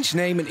Queen's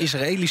name een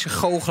Israëlische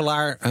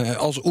goochelaar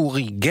als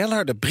Uri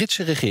Geller de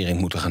Britse regering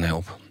moeten gaan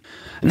helpen?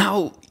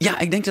 Nou, ja,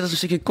 ik denk dat een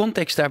stukje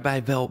context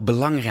daarbij wel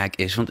belangrijk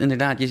is. Want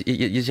inderdaad,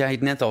 je zei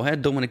het net al, hè,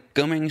 Dominic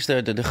Cummings,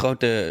 de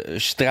grote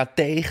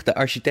strateeg, de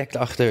architect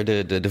achter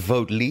de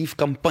Vote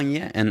Leave-campagne.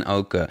 En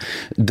ook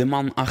de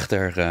man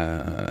achter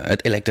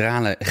het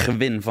electorale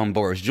gewin van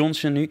Boris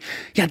Johnson nu.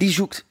 Ja, die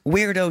zoekt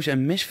weirdo's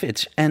en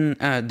misfits. En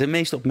de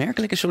meest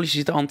opmerkelijke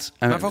sollicitant...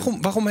 Maar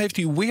waarom heeft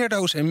hij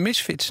weirdo's en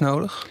misfits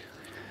nodig?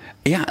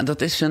 Ja,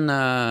 dat is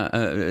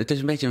het is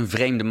een beetje een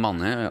vreemde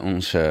man, hè,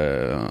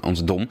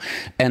 onze Dom.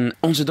 En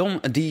onze Dom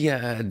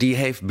die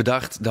heeft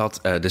bedacht dat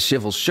de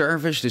civil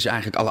service, dus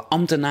eigenlijk alle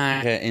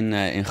ambtenaren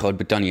in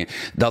Groot-Brittannië,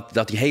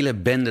 dat die hele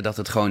bende, dat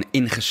het gewoon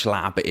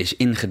ingeslapen is,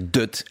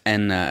 ingedut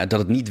en dat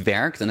het niet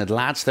werkt. En het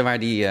laatste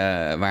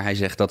waar hij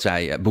zegt dat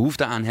zij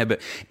behoefte aan hebben,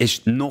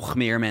 is nog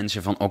meer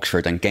mensen van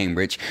Oxford en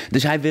Cambridge.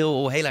 Dus hij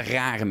wil hele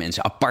rare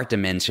mensen, aparte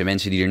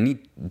mensen die er niet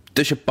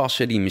tussen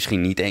passen, die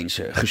misschien niet eens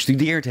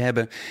gestudeerd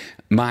hebben,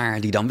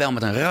 maar die dan wel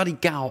met een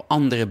radicaal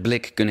andere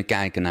blik kunnen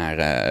kijken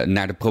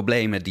naar de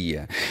problemen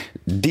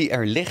die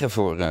er liggen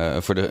voor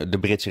de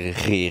Britse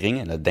regering.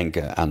 En dat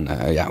denken aan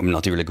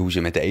natuurlijk hoe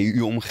ze met de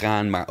EU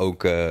omgaan. Maar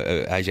ook,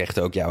 hij zegt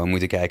ook, we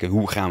moeten kijken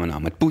hoe gaan we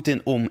nou met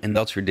Poetin om en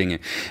dat soort dingen.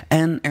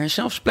 En er is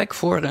zelfs plek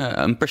voor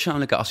een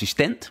persoonlijke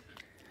assistent.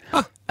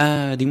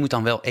 Die moet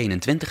dan wel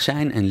 21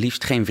 zijn en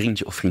liefst geen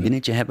vriendje of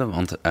vriendinnetje hebben.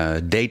 Want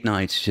date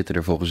nights zitten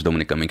er volgens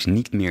Dominic Cummings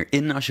niet meer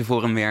in als je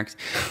voor hem werkt.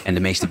 En de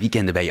meeste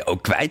weekenden ben je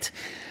ook kwijt.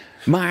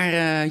 Maar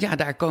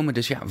daar komen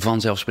dus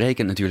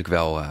vanzelfsprekend natuurlijk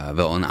wel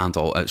een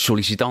aantal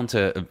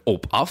sollicitanten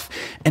op af.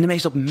 En de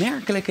meest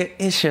opmerkelijke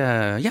is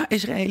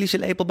Israëlische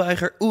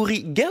lepelbuiger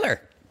Uri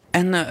Geller.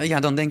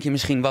 En dan denk je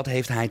misschien, wat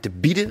heeft hij te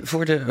bieden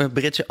voor de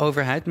Britse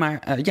overheid? Maar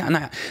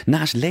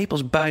naast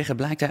lepels buigen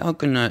blijkt hij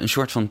ook een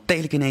soort van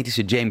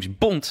telekinetische James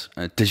Bond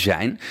te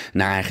zijn,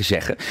 naar eigen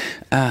zeggen.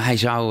 Hij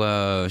zou,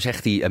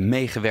 zegt hij,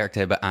 meegewerkt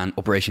hebben aan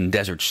Operation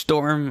Desert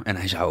Storm. En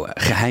hij zou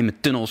geheime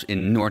tunnels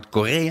in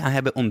Noord-Korea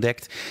hebben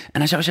ontdekt. En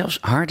hij zou zelfs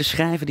harde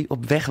schijven die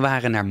op weg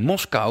waren naar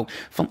Moskou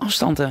van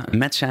afstanden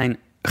met zijn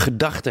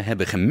gedachten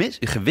hebben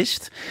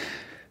gewist.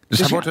 Dus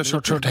hij wordt een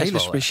soort hele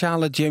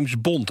speciale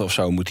James Bond of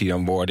zo moet hij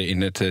dan worden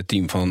in het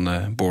team van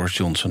Boris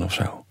Johnson of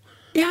zo.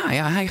 Ja,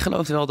 hij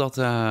gelooft wel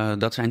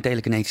dat zijn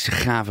telekinetische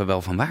gaven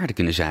wel van waarde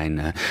kunnen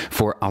zijn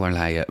voor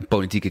allerlei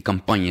politieke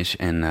campagnes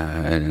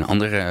en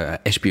andere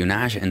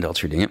espionage en dat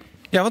soort dingen.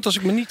 Ja, want als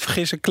ik me niet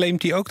vergis,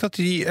 claimt hij ook dat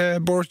hij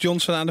Boris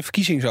Johnson aan de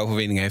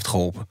verkiezingsoverwinning heeft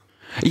geholpen.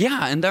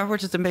 Ja, en daar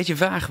wordt het een beetje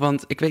vaag,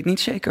 want ik weet niet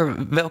zeker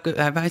welke...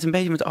 Hij waait een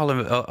beetje met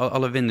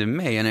alle winden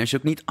mee en hij is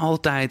ook niet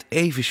altijd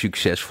even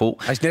succesvol.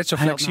 Hij is net zo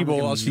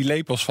flexibel als die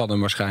lepels van hem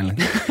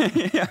waarschijnlijk.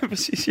 Ja,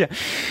 precies, ja.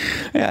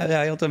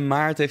 Hij had in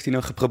maart heeft hij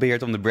nog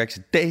geprobeerd om de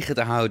Brexit tegen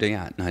te houden.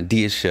 Ja, nou,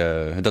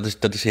 dat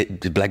is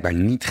blijkbaar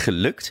niet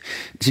gelukt.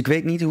 Dus ik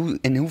weet niet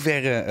in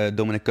hoeverre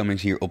Dominic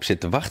Cummings hierop zit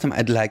te wachten, maar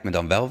het lijkt me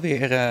dan wel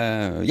weer...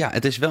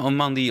 het is wel een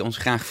man die ons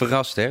graag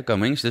verrast, hè,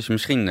 Cummings. Dus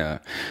misschien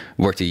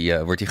wordt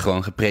hij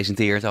gewoon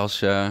gepresenteerd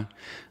als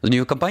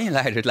nieuwe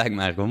campagneleider. Het lijkt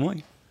me eigenlijk wel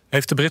mooi.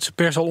 Heeft de Britse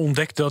pers al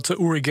ontdekt dat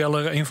Uri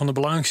Geller een van de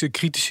belangrijkste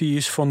critici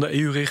is van de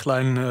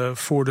EU-richtlijn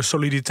voor de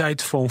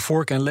soliditeit van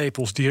vork en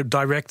lepels, die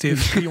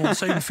Directive 347/12.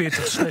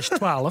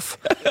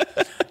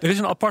 Er is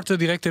een aparte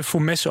directive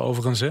voor messen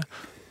overigens, hè?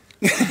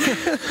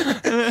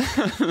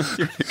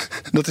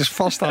 Dat is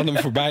vast aan hem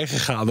voorbij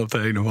gegaan op de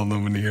een of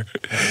andere manier.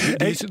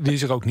 Die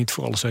is er ook niet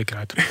voor alle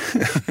zekerheid.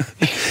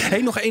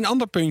 Nog één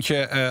ander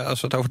puntje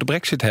als we het over de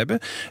Brexit hebben.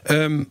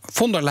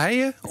 Von der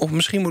Leyen, of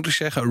misschien moet ik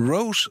zeggen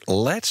Rose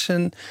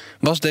Ladson,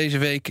 was deze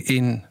week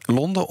in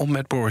Londen om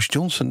met Boris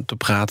Johnson te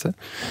praten.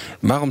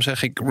 Waarom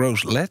zeg ik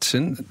Rose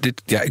Ladson?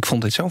 Ik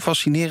vond dit zo'n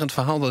fascinerend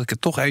verhaal dat ik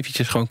het toch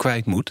eventjes gewoon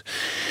kwijt moet.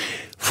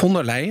 Von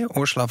der Leyen,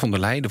 Ursula von der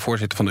Leyen, de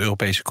voorzitter van de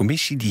Europese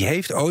Commissie, die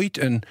heeft ooit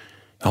een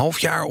half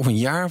jaar of een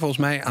jaar volgens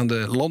mij aan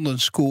de London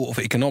School of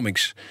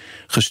Economics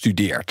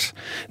gestudeerd.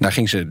 Daar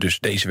ging ze dus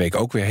deze week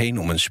ook weer heen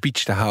om een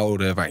speech te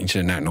houden waarin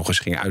ze nog eens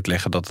ging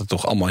uitleggen dat het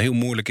toch allemaal heel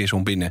moeilijk is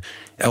om binnen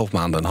 11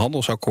 maanden een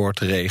handelsakkoord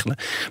te regelen.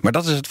 Maar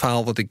dat is het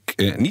verhaal wat ik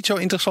niet zo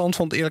interessant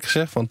vond, eerlijk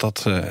gezegd, want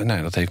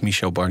dat heeft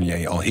Michel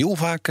Barnier al heel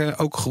vaak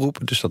ook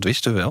geroepen, dus dat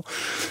wisten we wel.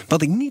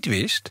 Wat ik niet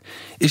wist,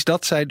 is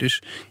dat zij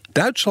dus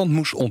Duitsland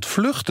moest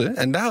ontvluchten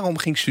en daarom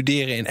ging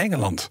studeren in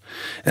Engeland.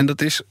 En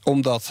dat is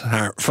omdat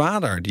haar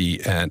vader,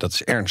 dat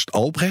is Ernst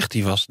Albrecht,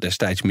 die was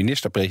destijds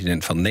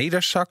minister-president van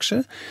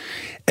Neder-Saxe.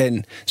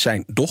 En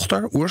zijn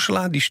dochter,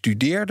 Ursula, die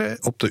studeerde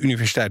op de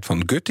Universiteit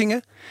van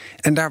Göttingen.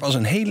 En daar was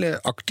een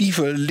hele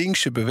actieve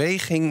linkse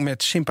beweging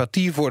met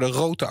sympathie voor de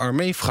Rode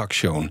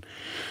Armee-fractie.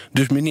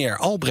 Dus meneer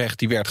Albrecht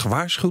die werd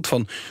gewaarschuwd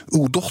van,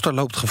 uw dochter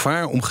loopt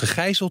gevaar om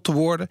gegijzeld te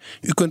worden.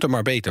 U kunt haar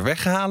maar beter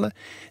weghalen.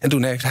 En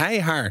toen heeft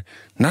hij haar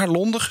naar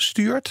Londen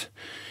gestuurd.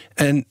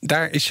 En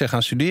daar is ze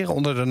gaan studeren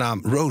onder de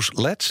naam Rose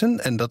Ladson.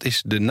 En dat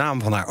is de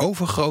naam van haar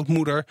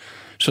overgrootmoeder,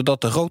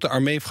 zodat de Rode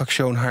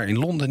Armee-fractie haar in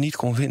Londen niet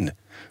kon vinden.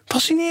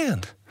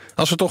 Fascinerend.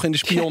 Als we toch in de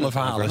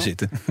spionnenverhalen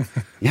zitten.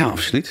 Ja,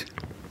 absoluut.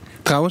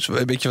 Trouwens,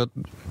 weet je wat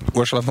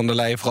Ursula von der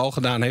Leyen vooral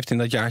gedaan heeft in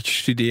dat jaartje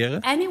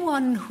studeren?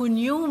 Anyone who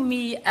knew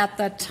me at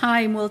that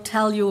time will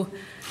tell you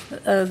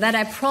that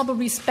I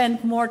probably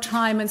spent more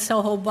time in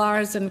Soho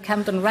bars and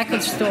Camden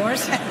record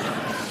stores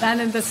than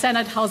in the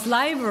Senate House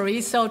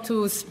Library. So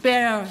to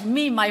spare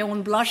me my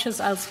own blushes,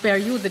 I'll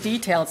spare you the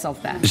details of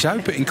that.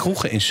 Zuipen in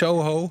kroegen in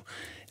Soho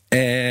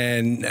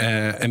en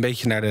een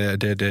beetje naar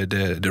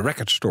de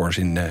record stores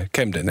in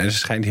Camden. En ze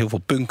schijnt heel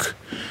veel punk,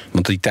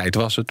 want die tijd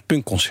was het,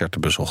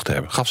 punkconcerten bezocht te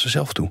hebben. Gaf ze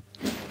zelf toe.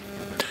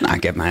 Nou,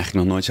 ik heb me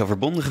eigenlijk nog nooit zo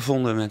verbonden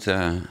gevonden met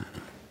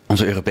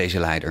onze Europese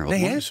leider.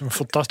 Nee, dat is een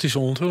fantastische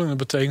onthulling. Dat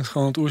betekent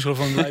gewoon dat Ursula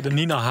von der Leyen de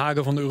Nina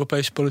Hagen van de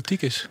Europese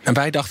politiek is. En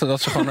wij dachten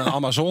dat ze gewoon een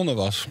Amazone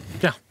was.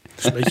 Ja, het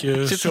is een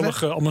beetje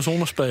zullige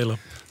Amazone spelen.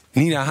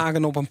 Nina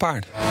Hagen op een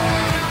paard.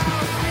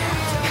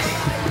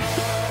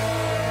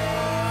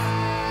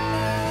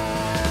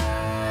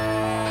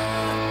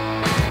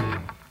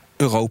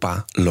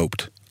 Europa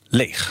loopt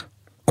leeg.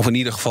 Of in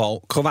ieder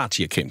geval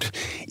Kroatië krimpt.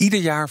 Ieder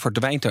jaar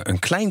verdwijnt er een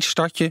klein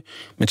stadje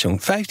met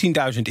zo'n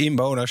 15.000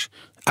 inwoners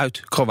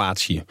uit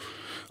Kroatië.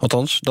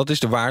 Althans, dat is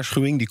de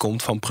waarschuwing die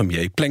komt van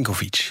premier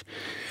Plenković.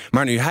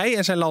 Maar nu hij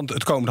en zijn land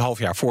het komende half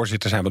jaar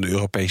voorzitter zijn van de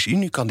Europese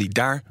Unie, kan hij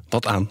daar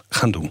wat aan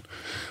gaan doen.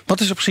 Wat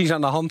is er precies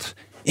aan de hand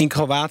in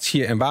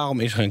Kroatië en waarom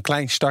is er een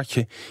klein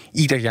stadje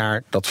ieder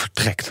jaar dat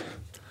vertrekt?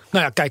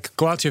 Nou ja, kijk,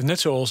 Kroatië heeft net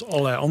zoals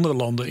allerlei andere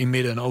landen in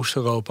Midden- en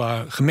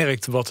Oost-Europa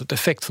gemerkt wat het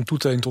effect van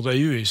toetreding tot de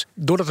EU is.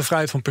 Doordat er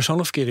vrijheid van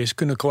persoonlijkverkeer is,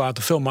 kunnen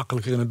Kroaten veel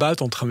makkelijker in het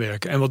buitenland gaan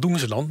werken. En wat doen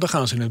ze dan? Dan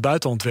gaan ze in het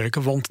buitenland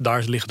werken, want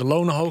daar liggen de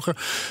lonen hoger.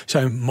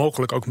 Zijn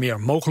mogelijk ook meer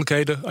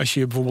mogelijkheden als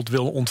je bijvoorbeeld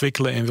wil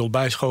ontwikkelen en wil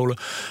bijscholen.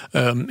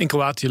 In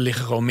Kroatië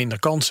liggen gewoon minder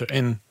kansen.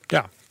 En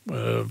ja,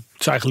 het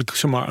is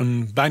eigenlijk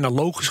een bijna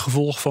logisch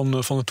gevolg van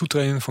de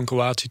toetreding van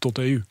Kroatië tot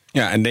de EU.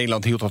 Ja, en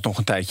Nederland hield dat nog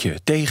een tijdje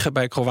tegen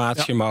bij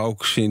Kroatië. Ja. Maar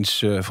ook sinds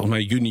volgens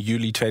mij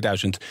juli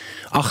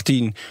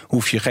 2018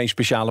 hoef je geen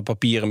speciale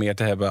papieren meer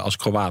te hebben als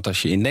Kroaat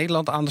als je in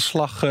Nederland aan de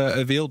slag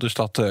wil. Dus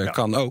dat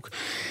kan ook.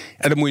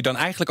 En dan moet je dan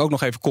eigenlijk ook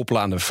nog even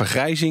koppelen aan de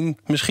vergrijzing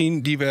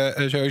misschien die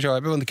we sowieso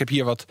hebben. Want ik heb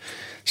hier wat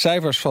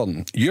cijfers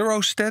van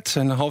Eurostat. Ze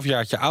zijn een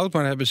halfjaartje oud,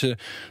 maar dan hebben ze,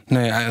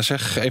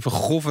 zeg even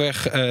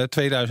grofweg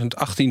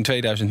 2018,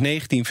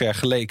 2019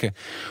 vergeleken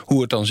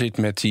hoe het dan zit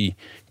met die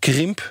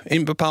krimp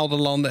in bepaalde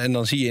landen. En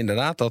dan zie je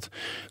inderdaad dat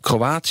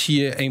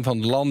Kroatië een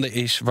van de landen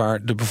is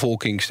waar de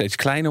bevolking steeds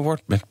kleiner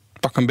wordt. Met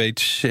pak een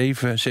beetje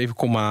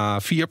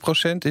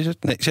 7,4% is het?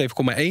 Nee,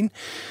 7,1%.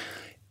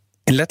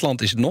 In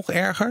Letland is het nog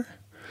erger.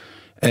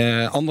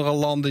 Andere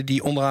landen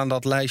die onderaan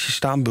dat lijstje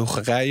staan: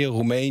 Bulgarije,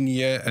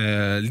 Roemenië,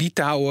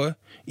 Litouwen.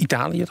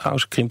 Italië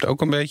trouwens, krimpt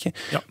ook een beetje.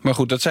 Ja. Maar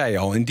goed, dat zei je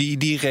al. In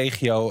die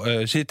regio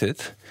zit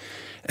het.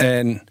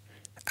 En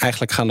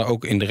eigenlijk gaan er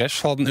ook in de rest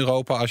van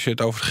Europa, als je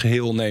het over het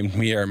geheel neemt,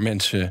 meer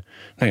mensen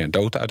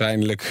dood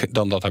uiteindelijk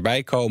dan dat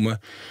erbij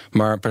komen.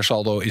 Maar per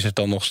saldo is het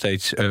dan nog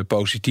steeds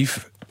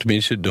positief.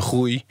 Tenminste, de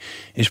groei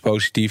is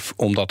positief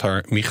omdat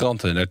er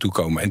migranten naartoe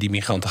komen. En die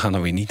migranten gaan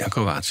dan weer niet naar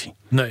Kroatië.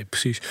 Nee,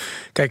 precies.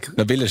 Kijk,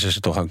 dan willen ze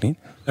toch ook niet?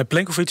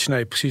 Plenković,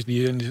 nee, precies.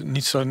 Die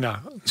niet zo. Nou.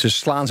 Ze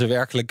slaan ze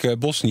werkelijk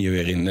Bosnië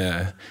weer in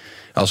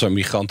als er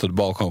migranten de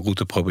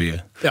Balkanroute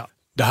proberen. Ja.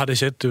 De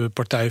HDZ, de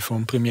partij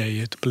van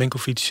premier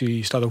Plenković,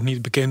 staat ook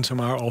niet bekend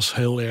maar als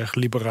heel erg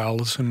liberaal.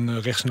 Het is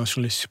een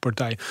rechtsnationalistische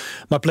partij.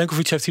 Maar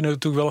Plenković heeft hier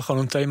natuurlijk wel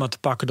gewoon een thema te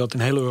pakken dat in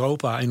heel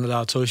Europa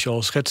inderdaad, zoals je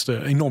al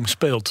schetste, enorm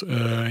speelt.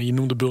 Je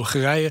noemde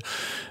Bulgarije.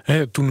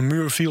 Toen de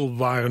muur viel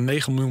waren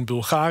 9 miljoen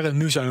Bulgaren.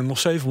 Nu zijn er nog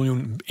 7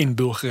 miljoen in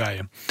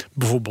Bulgarije.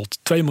 Bijvoorbeeld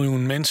 2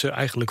 miljoen mensen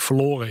eigenlijk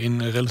verloren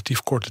in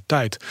relatief korte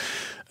tijd.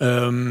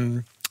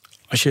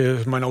 Als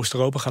je maar in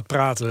Oost-Europa gaat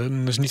praten,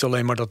 dan is het niet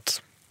alleen maar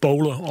dat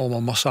Polen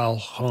allemaal massaal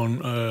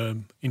gewoon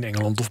in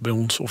Engeland of bij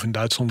ons of in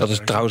Duitsland. Dat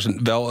is trouwens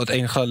wel het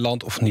enige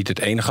land, of niet het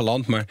enige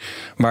land, maar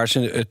waar ze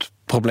het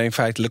probleem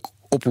feitelijk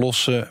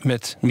oplossen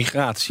met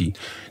migratie.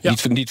 Ja.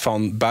 Niet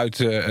van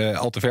buiten,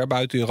 al te ver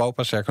buiten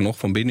Europa, sterker nog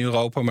van binnen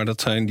Europa, maar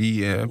dat zijn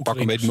die pak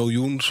een beetje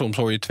miljoen, soms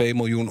hoor je 2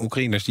 miljoen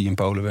Oekraïners die in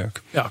Polen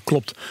werken. Ja,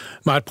 klopt.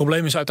 Maar het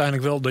probleem is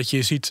uiteindelijk wel dat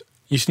je ziet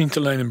niet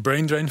alleen een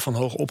brain drain van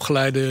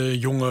hoogopgeleide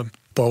jonge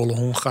Polen,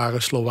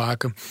 Hongaren,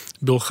 Slowaken,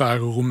 Bulgaren,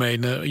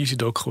 Roemenen. Je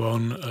ziet ook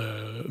gewoon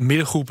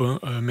middengroepen,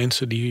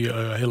 mensen die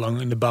heel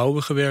lang in de bouw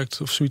hebben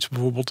gewerkt of zoiets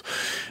bijvoorbeeld.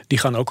 Die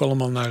gaan ook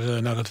allemaal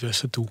naar het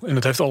westen toe. En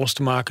dat heeft alles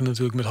te maken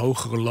natuurlijk met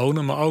hogere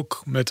lonen, maar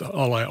ook met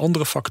allerlei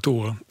andere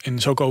factoren. En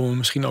zo komen we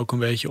misschien ook een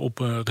beetje op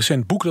een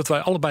recent boek dat wij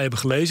allebei hebben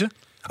gelezen.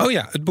 Oh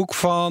ja, het boek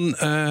van,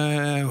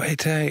 hoe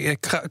heet hij?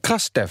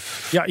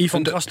 Krastev. Ja,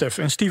 Ivan Krastev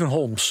en Stephen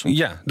Holmes.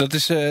 Ja, dat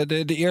is,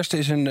 de eerste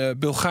is een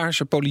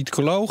Bulgaarse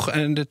politicoloog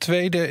en de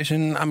tweede is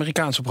een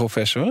Amerikaanse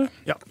professor.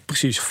 Ja,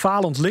 precies.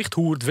 Falend licht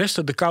hoe het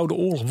Westen de Koude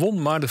Oorlog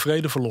won, maar de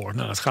vrede verloor.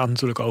 Nou, het gaat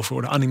natuurlijk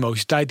over de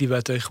animositeit die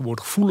wij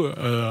tegenwoordig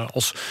voelen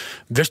als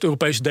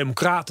West-Europese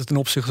democraten ten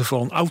opzichte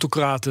van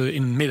autocraten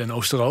in Midden- en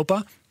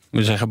Oost-Europa.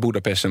 We zeggen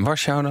Boedapest en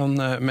Warschau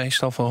dan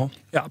meestal vooral.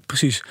 Ja,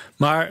 precies.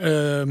 Maar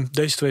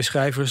deze twee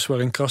schrijvers,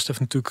 waarin Krastev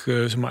natuurlijk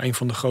een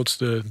van de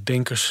grootste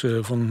denkers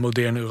van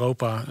moderne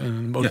Europa.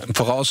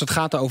 Vooral als het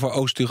gaat over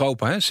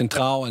Oost-Europa,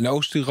 Centraal- en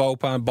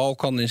Oost-Europa,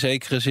 Balkan in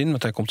zekere zin,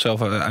 want hij komt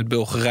zelf uit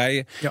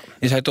Bulgarije. Ja.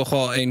 Is hij toch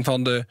wel een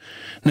van de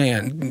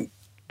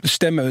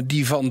stemmen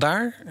die van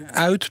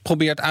daaruit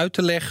probeert uit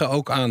te leggen,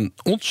 ook aan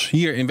ons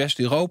hier in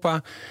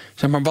West-Europa,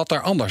 zeg maar, wat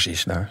er anders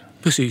is daar.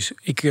 Precies.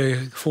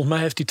 Volgens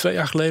mij heeft hij 2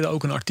 jaar geleden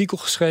ook een artikel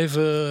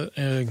geschreven,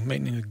 ik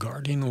meen in The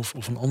Guardian of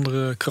een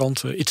andere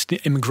krant, It's the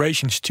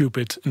Immigration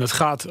Stupid. En dat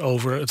gaat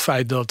over het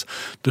feit dat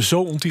er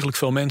zo ontiegelijk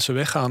veel mensen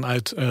weggaan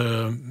uit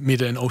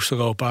Midden- en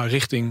Oost-Europa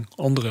richting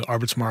andere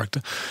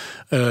arbeidsmarkten.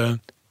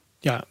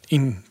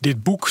 In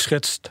dit boek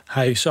schetst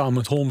hij samen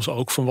met Holmes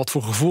ook van wat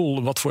voor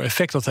gevoel, wat voor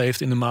effect dat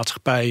heeft in de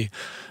maatschappij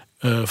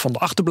van de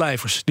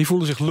achterblijvers. Die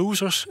voelen zich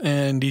losers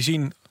en die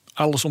zien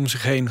alles om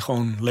zich heen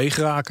gewoon leeg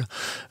raken.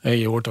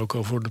 Je hoort ook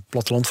over het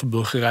platteland van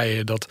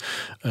Bulgarije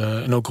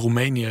en ook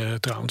Roemenië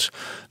trouwens,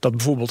 dat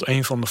bijvoorbeeld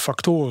een van de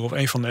factoren of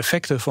een van de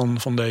effecten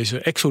van deze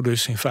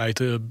exodus in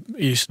feite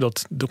is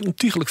dat er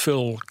ontiegelijk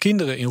veel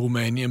kinderen in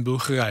Roemenië en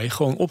Bulgarije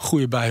gewoon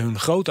opgroeien bij hun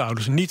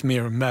grootouders en niet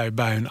meer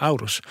bij hun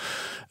ouders.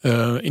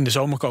 In de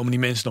zomer komen die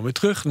mensen dan weer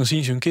terug, dan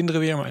zien ze hun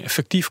kinderen weer, maar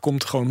effectief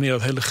komt gewoon neer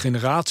dat hele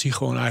generatie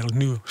gewoon eigenlijk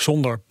nu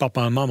zonder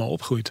papa en mama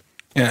opgroeit.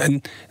 Ja,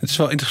 en het is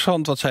wel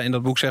interessant wat zij in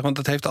dat boek zegt, want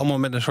het heeft allemaal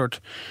met een soort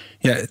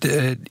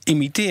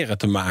imiteren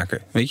te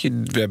maken. Weet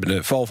je, we hebben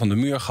de val van de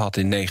muur gehad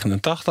in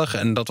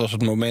 1989 en dat was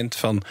het moment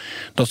van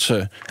dat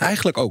ze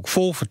eigenlijk ook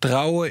vol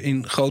vertrouwen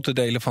in grote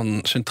delen van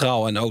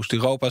Centraal- en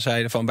Oost-Europa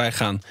zeiden van wij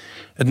gaan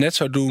het net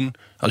zo doen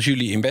als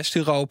jullie in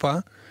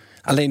West-Europa.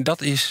 Alleen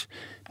dat is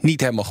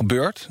niet helemaal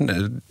gebeurd.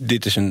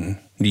 Dit is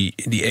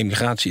die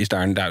emigratie is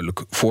daar een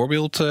duidelijk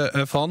voorbeeld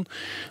van.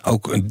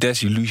 Ook een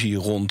desillusie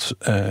rond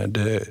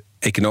de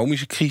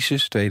economische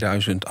crisis,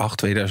 2008,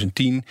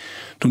 2010...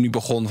 toen die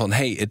begon van,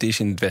 het is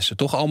in het Westen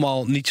toch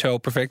allemaal niet zo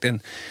perfect.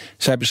 En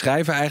zij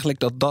beschrijven eigenlijk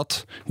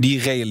dat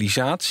die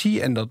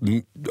realisatie en dat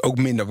ook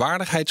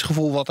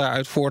minderwaardigheidsgevoel wat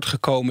daaruit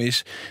voortgekomen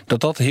is,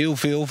 dat heel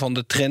veel van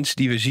de trends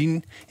die we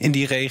zien in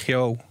die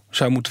regio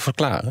zou moeten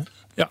verklaren.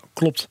 Ja,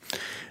 klopt.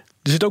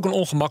 Er zit ook een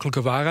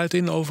ongemakkelijke waarheid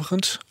in,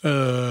 overigens.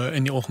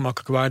 En die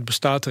ongemakkelijke waarheid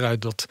bestaat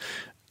eruit dat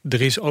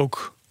er is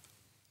ook,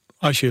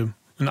 als je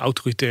een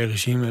autoritair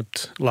regime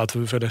hebt, laten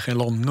we verder geen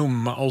land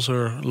noemen, maar als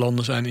er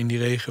landen zijn in die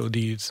regio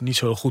die het niet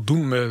zo goed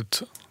doen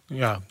met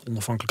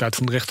onafhankelijkheid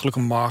van de rechterlijke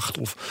macht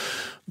of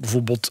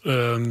bijvoorbeeld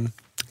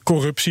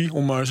corruptie,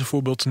 om maar eens een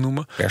voorbeeld te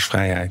noemen.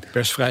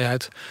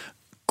 Persvrijheid.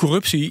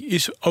 Corruptie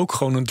is ook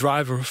gewoon een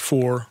driver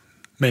voor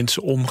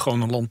mensen om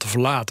gewoon een land te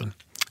verlaten.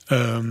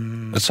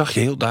 Dat zag je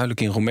heel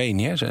duidelijk in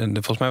Roemenië. En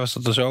volgens mij was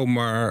dat de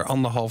zomer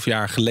 1,5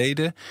 jaar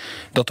geleden,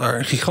 dat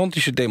er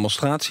gigantische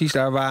demonstraties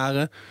daar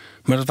waren.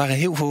 Maar dat waren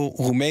heel veel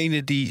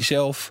Roemenen die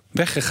zelf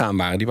weggegaan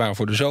waren. Die waren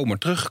voor de zomer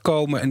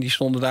teruggekomen en die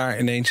stonden daar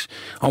ineens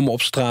allemaal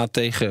op straat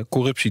tegen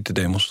corruptie te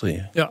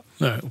demonstreren. Ja,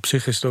 op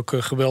zich is het ook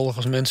geweldig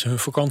als mensen hun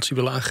vakantie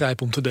willen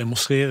aangrijpen om te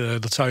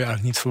demonstreren. Dat zou je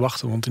eigenlijk niet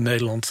verwachten, want in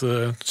Nederland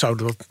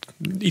zouden we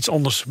dat iets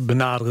anders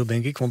benaderen,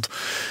 denk ik. Want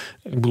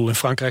ik bedoel, in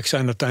Frankrijk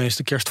zijn er tijdens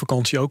de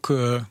kerstvakantie ook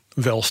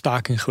wel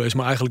staking geweest.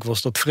 Maar eigenlijk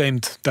was dat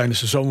vreemd. Tijdens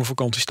de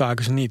zomervakantie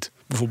staken ze niet,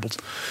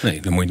 bijvoorbeeld.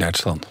 Nee, dan moet je naar het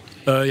strand.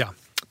 Ja.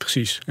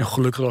 Precies. En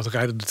gelukkig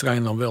rijden de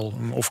treinen dan wel.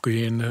 Of kun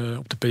je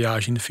op de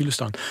peage in de file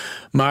staan.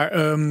 Maar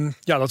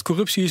dat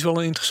corruptie is wel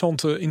een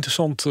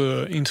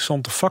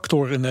interessante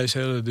factor in deze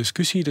hele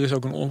discussie. Er is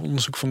ook een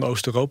onderzoek van de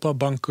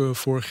Oost-Europa-bank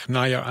vorig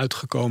najaar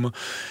uitgekomen,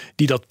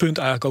 die dat punt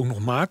eigenlijk ook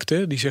nog maakt.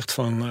 Hè. Die zegt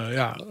van,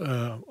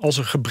 als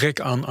er gebrek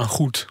aan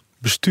goed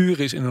bestuur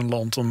is in een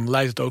land, dan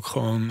leidt het ook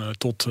gewoon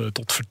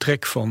tot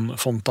vertrek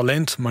van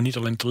talent. Maar niet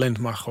alleen talent,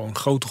 maar gewoon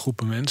grote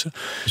groepen mensen.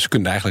 Dus ze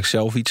kunnen eigenlijk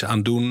zelf iets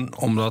aan doen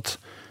om dat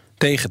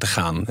tegen te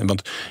gaan.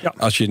 Want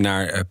als je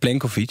naar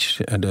Plenković,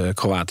 de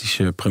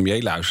Kroatische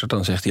premier, luistert,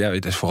 dan zegt hij,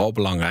 het is vooral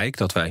belangrijk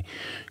dat wij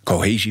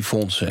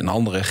cohesiefondsen en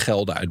andere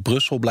gelden uit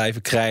Brussel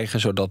blijven krijgen,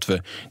 zodat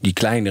we die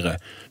kleinere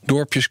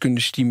dorpjes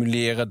kunnen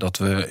stimuleren, dat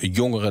we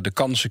jongeren de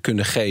kansen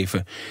kunnen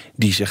geven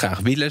die ze graag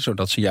willen,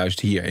 zodat ze juist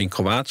hier in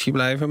Kroatië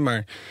blijven.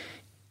 Maar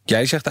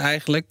jij zegt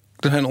eigenlijk,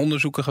 er zijn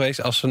onderzoeken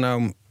geweest, als ze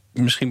nou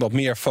misschien wat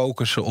meer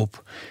focussen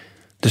op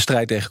de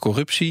strijd tegen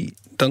corruptie,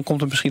 dan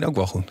komt het misschien ook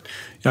wel goed.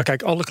 Ja,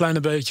 kijk, alle kleine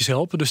beetjes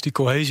helpen. Dus die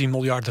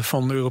cohesiemiljarden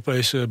van de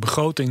Europese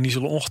begroting, die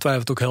zullen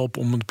ongetwijfeld ook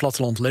helpen om het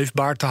platteland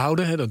leefbaar te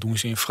houden. Dat doen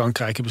ze in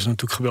Frankrijk, hebben ze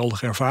natuurlijk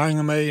geweldige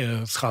ervaringen mee.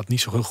 Het gaat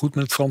niet zo heel goed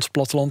met het Franse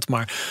platteland,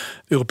 maar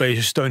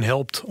Europese steun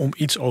helpt om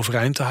iets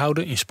overeind te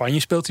houden. In Spanje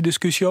speelt die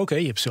discussie ook.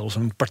 Je hebt zelfs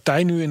een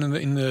partij nu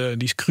die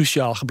is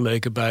cruciaal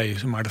gebleken bij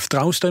de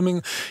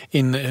vertrouwensstemming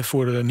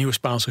voor de nieuwe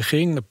Spaanse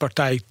regering. De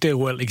partij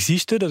Teruel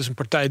Existe. Dat is een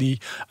partij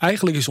die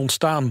eigenlijk is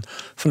ontstaan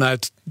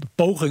vanuit de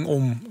poging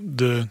om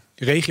de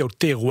regio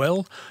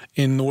Teruel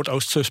in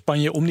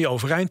Noordoost-Spanje om die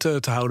overeind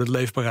te houden, de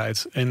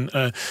leefbaarheid.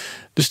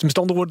 Dus met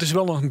andere woorden, het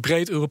is wel een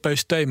breed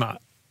Europees thema.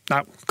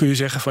 Nou, kun je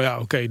zeggen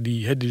van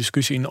die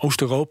discussie in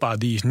Oost-Europa,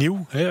 die is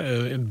nieuw.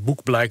 In het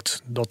boek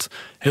blijkt dat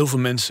heel veel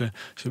mensen,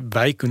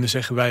 wij kunnen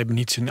zeggen, wij hebben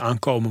niet zien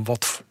aankomen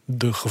wat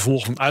de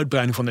gevolgen van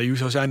uitbreiding van de EU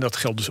zou zijn. Dat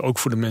geldt dus ook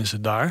voor de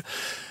mensen daar.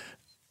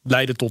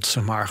 Leiden tot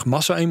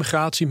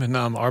massa-immigratie, met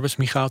name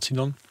arbeidsmigratie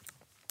dan.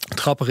 Het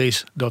grappige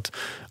is dat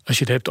als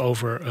je het hebt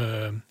over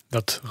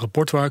dat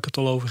rapport waar ik het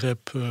al over heb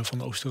van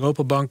de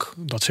Oost-Europa-bank,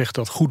 dat zegt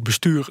dat goed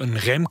bestuur een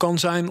rem kan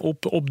zijn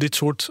op dit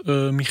soort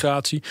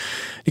migratie.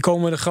 Die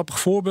komen met een grappig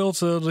voorbeeld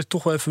dat ik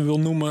toch wel even wil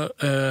noemen.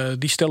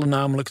 Die stellen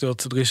namelijk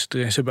dat ze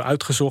hebben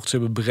uitgezocht, ze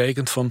hebben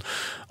berekend van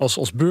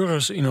als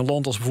burgers in een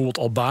land als bijvoorbeeld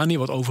Albanië,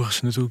 wat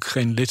overigens natuurlijk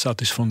geen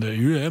lidstaat is van de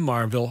EU,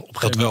 maar wel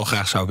op dat wel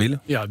graag zou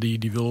willen. Ja,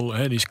 die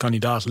is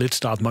kandidaat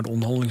lidstaat, maar de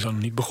onderhandelingen zijn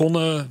nog niet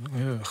begonnen.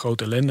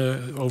 Grote ellende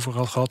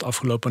overal gehad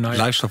afgelopen najaar.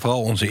 Luister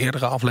vooral onze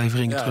eerdere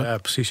afleveringen terug. Ja,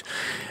 precies.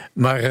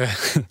 Maar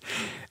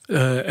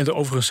en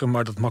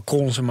overigens dat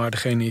Macron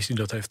degene is die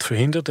dat heeft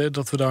verhinderd,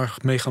 dat we daar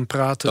mee gaan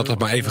praten. Dat het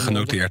maar even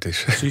genoteerd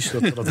is. Precies,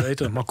 dat we dat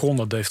weten. Macron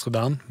dat heeft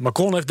gedaan.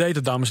 Macron heeft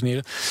daten, dames en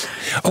heren.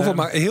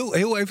 Maar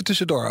heel even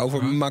tussendoor.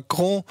 Over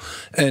Macron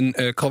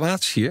en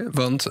Kroatië.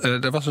 Want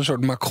er was een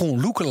soort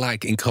Macron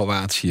lookalike in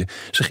Kroatië.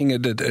 Ze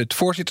gingen het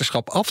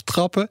voorzitterschap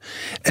aftrappen.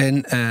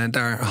 En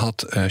daar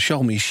had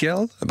Charles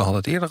Michel, we hadden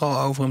het eerder al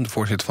over hem, de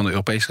voorzitter van de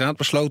Europese Raad,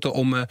 besloten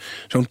om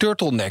zo'n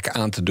turtleneck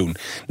aan te doen.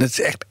 Dat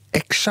is echt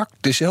exact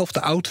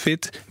dezelfde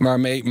outfit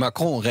waarmee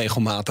Macron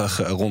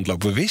regelmatig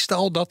rondloopt. We wisten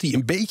al dat hij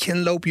een beetje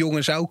een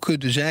loopjongen zou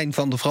kunnen zijn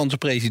van de Franse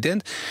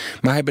president.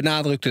 Maar hij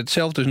benadrukte het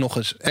zelf dus nog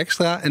eens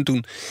extra. En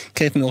toen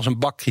kreeg hij nog eens een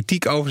bak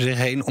kritiek over zich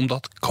heen,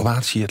 omdat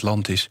Kroatië het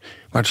land is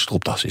waar de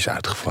stropdas is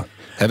uitgevallen.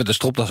 Hebben we de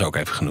stropdas ook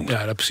even genoemd.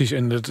 Ja, precies.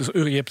 En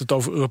je hebt het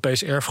over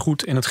Europees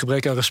erfgoed en het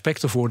gebrek aan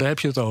respect ervoor. Daar heb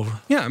je het over.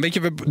 Ja, weet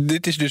je,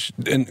 dit is dus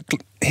een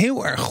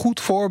heel erg goed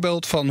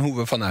voorbeeld van hoe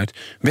we vanuit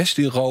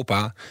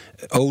West-Europa,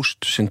 Oost,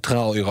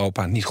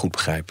 Centraal-Europa niet goed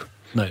begrijpen.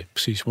 Nee,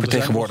 precies. Want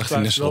vertegenwoordigd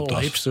in de stropdas.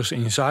 Wel hipsters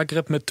in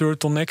Zagreb met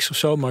turtlenecks of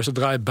zo, maar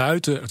zodra je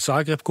buiten het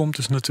Zagreb komt,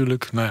 is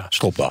natuurlijk,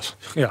 stropdas.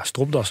 Ja,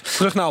 stropdas.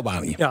 Terug naar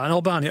Albanië. Ja, in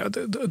Albanië.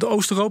 De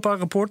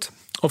Oost-Europa-rapport,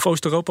 of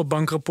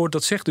Oost-Europa-bankrapport,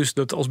 dat zegt dus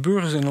dat als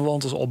burgers in een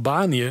land als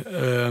Albanië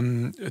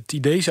het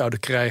idee zouden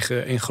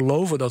krijgen en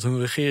geloven dat hun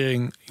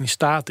regering in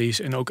staat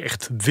is en ook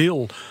echt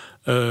wil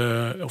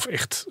of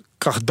echt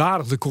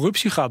krachtdadig de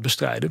corruptie gaat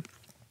bestrijden,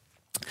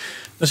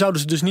 dan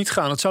zouden ze dus niet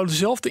gaan. Het zou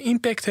dezelfde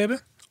impact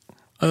hebben,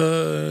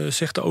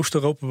 zegt de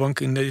Oost-Europa-bank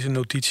in deze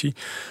notitie,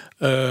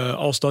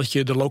 als dat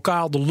je de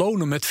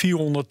lonen met $400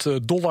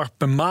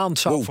 per maand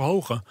zou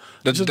verhogen.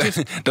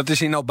 Dat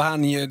is in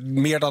Albanië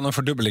meer dan een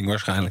verdubbeling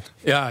waarschijnlijk.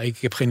 Ja, ik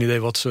heb geen idee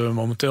wat ze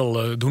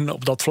momenteel doen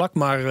op dat vlak,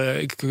 maar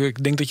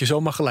ik denk dat je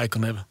zomaar gelijk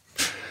kan hebben.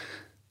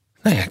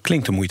 Nou ja,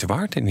 klinkt de moeite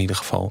waard in ieder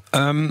geval.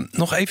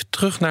 Nog even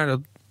terug naar dat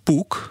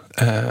boek.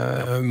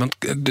 Want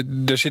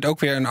er zit ook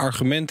weer een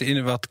argument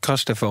in wat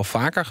Krastev wel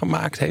vaker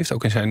gemaakt heeft.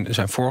 Ook in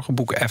zijn vorige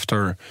boek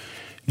After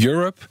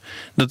Europe.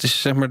 Dat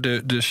is zeg maar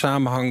de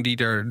samenhang die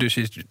er dus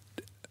is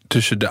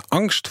tussen de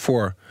angst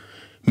voor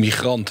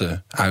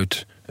migranten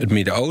uit het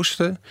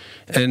Midden-Oosten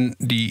en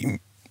die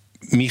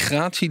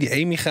migratie, die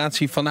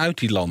emigratie vanuit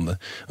die landen.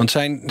 Want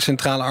zijn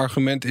centrale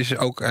argument is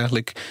ook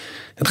eigenlijk,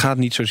 het gaat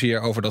niet zozeer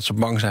over dat ze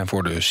bang zijn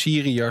voor de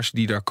Syriërs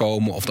die daar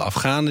komen of de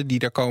Afghanen die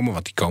daar komen,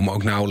 want die komen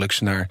ook nauwelijks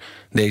naar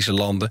deze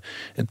landen.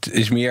 Het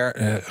is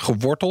meer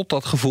geworteld,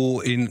 dat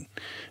gevoel, in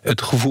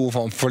het gevoel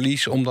van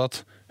verlies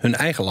omdat hun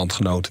eigen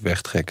landgenoten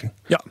wegtrekken.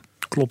 Ja,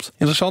 klopt.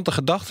 Interessante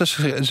gedachten.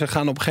 Ze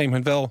gaan op een gegeven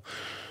moment wel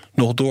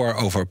nog door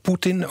over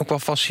Poetin. Ook wel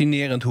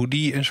fascinerend hoe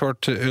die een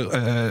soort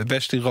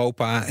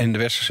West-Europa en de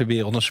westerse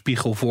wereld een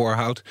spiegel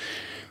voorhoudt.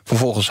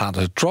 Vervolgens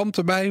hadden ze Trump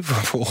erbij.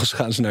 Vervolgens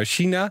gaan ze naar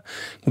China.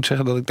 Ik moet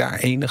zeggen dat ik daar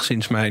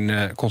enigszins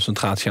mijn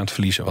concentratie aan het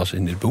verliezen was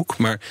in dit boek.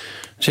 Maar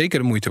zeker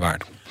de moeite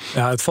waard.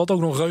 Ja, het valt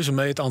ook nog reuze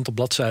mee, het aantal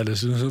bladzijden.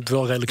 Dus het is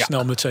wel redelijk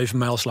snel met 7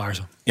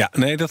 mijlslaarzen. Ja,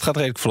 nee, dat gaat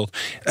redelijk vlot.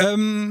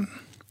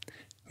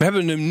 We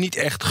hebben hem niet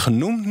echt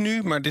genoemd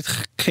nu, maar dit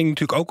ging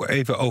natuurlijk ook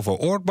even over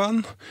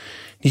Orbán.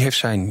 Die heeft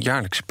zijn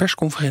jaarlijkse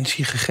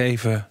persconferentie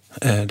gegeven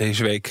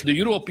deze week. The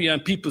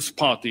European People's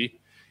Party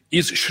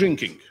is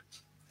shrinking.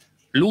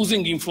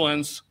 Losing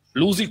influence,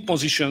 losing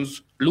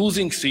positions,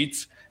 losing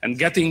seats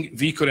and getting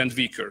weaker and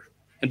weaker.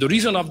 And the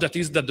reason of that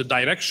is that the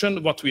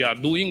direction what we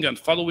are doing and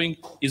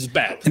following is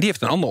bad. En die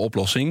heeft een andere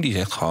oplossing. Die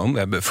zegt gewoon, we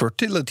hebben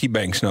fertility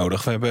banks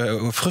nodig. We hebben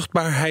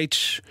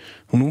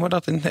hoe noemen we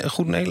dat in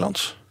goed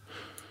Nederlands?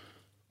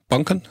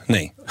 Banken?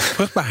 Nee,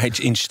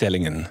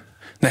 vruchtbaarheidsinstellingen.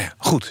 Nou ja,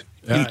 goed.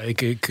 Ja,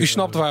 u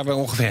snapt waar we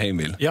ongeveer heen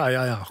willen.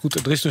 Ja.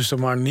 Goed, er is dus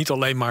maar niet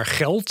alleen maar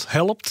geld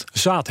helpt,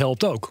 zaad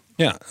helpt ook.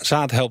 Ja,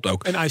 zaad helpt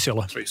ook. En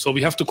eicellen. So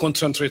we have to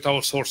concentrate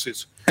our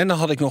sources. En dan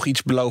had ik nog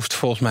iets beloofd,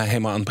 volgens mij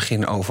helemaal aan het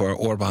begin, over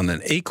Orbán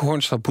en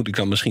eekhoorns. Dat moet ik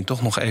dan misschien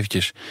toch nog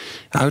eventjes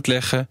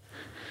uitleggen.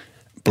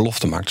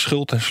 Belofte maakt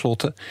schuld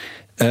tenslotte.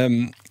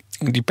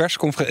 Die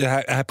persconferentie,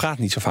 hij praat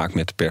niet zo vaak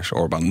met de pers,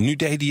 Orbán. Nu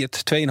deed hij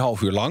het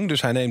 2,5 uur lang,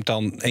 dus hij neemt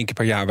dan 1 keer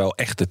per jaar wel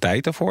echt de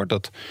tijd ervoor.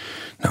 Dat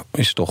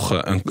is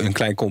toch een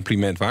klein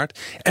compliment waard.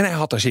 En hij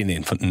had er zin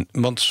in,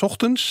 want 's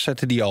ochtends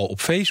zette hij al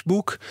op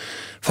Facebook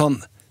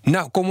van,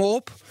 nou, kom maar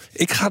op,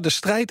 ik ga de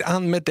strijd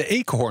aan met de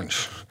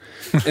eekhoorns.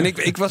 En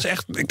ik was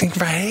echt, ik denk,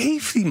 waar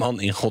heeft die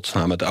man in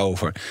godsnaam het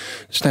over?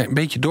 Dus een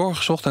beetje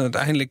doorgezocht en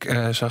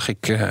uiteindelijk zag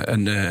ik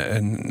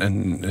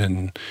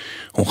een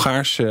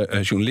Hongaarse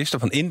journaliste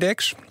van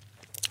Index,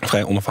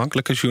 vrij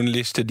onafhankelijke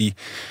journalisten, die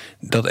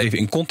dat even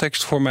in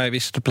context voor mij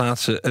wisten te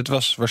plaatsen. Het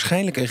was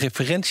waarschijnlijk een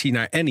referentie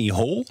naar Annie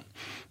Hall,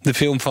 de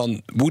film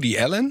van Woody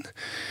Allen.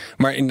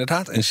 Maar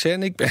inderdaad een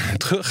scène, ik ben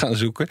terug gaan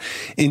zoeken,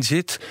 in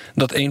zit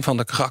dat een van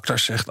de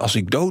karakters zegt, als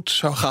ik dood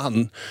zou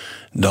gaan,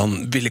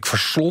 dan wil ik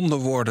verslonden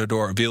worden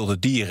door wilde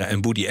dieren.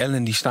 En Woody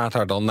Allen die staat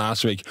daar dan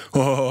naast een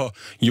beetje,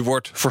 je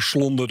wordt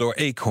verslonden door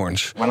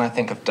eekhoorns. When I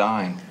think of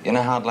dying, you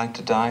know how I'd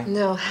like to die?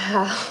 No,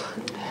 how?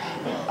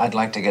 I'd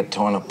like to get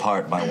torn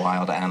apart by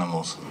wild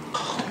animals.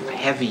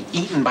 Heavy,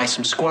 eaten by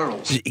some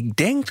squirrels. Dus ik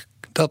denk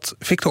dat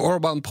Viktor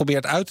Orbán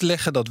probeert uit te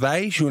leggen dat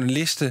wij,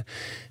 journalisten,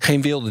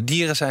 geen wilde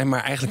dieren zijn,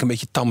 maar eigenlijk een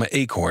beetje tamme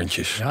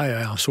eekhoorntjes. Ja.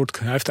 Hij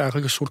heeft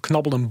eigenlijk een soort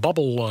knabbel- en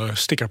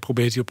babbel-sticker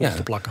probeert hij op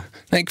te plakken.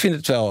 Nee, ik vind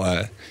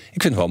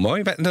het wel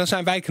mooi. Dan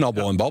zijn wij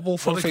knabbel en babbel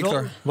voor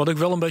Viktor. Wat ik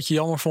wel een beetje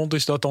jammer vond,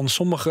 is dat dan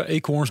sommige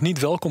eekhoorns niet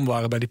welkom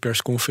waren bij die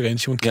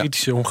persconferentie. Want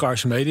kritische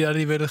Hongaarse media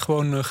die werden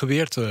gewoon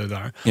geweerd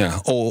daar.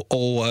 Ja,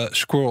 all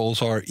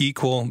squirrels are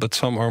equal, but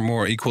some are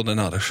more equal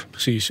than others.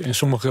 Precies, en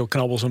sommige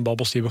knabbels en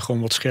babbels die hebben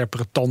gewoon wat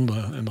scherpere tanden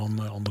en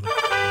dan andere.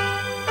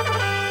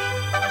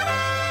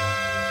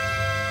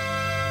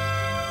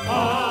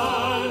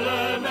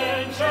 Alle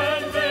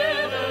Menschen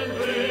werden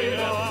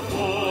Brüder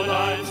und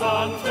ein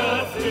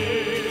sanfter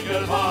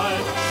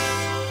Flügelweib.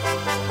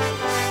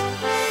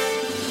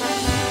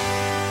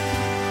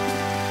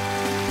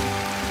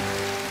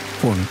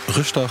 Voor een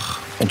rustig,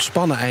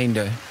 ontspannen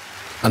einde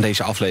aan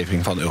deze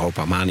aflevering van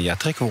Europa Mania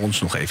trekken we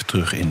ons nog even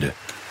terug in de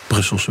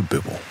Brusselse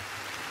bubbel.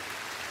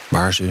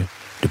 Waar ze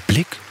de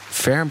blik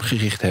ferm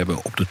gericht hebben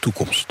op de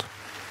toekomst.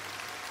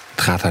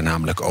 Het gaat daar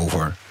namelijk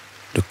over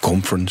de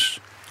Conference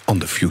on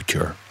the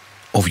Future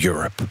of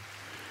Europe.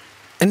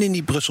 En in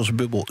die Brusselse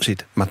bubbel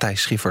zit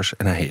Matthijs Schiffers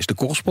en hij is de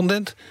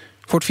correspondent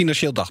voor het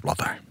Financieel Dagblad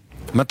daar.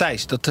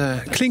 Matthijs, dat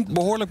klinkt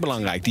behoorlijk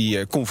belangrijk,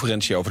 die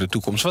conferentie over de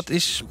toekomst. Wat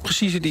is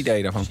precies het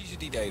idee daarvan?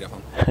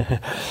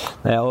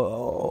 Nou ja,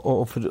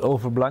 over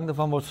het belang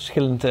daarvan wordt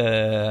verschillend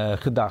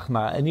gedacht.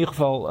 Maar in ieder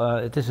geval,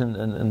 het is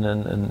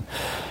een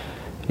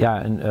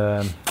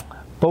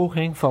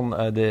poging van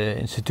de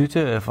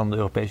instituten van de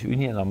Europese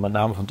Unie en dan met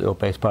name van het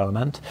Europees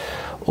Parlement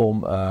om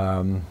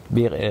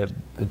weer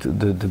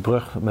de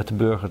brug met de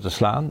burger te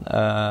slaan.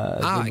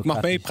 Ik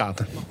mag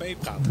meepraten.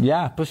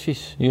 Ja,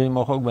 precies. Jullie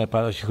mogen ook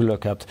meepraten als je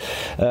geluk hebt.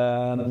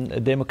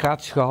 Het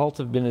democratische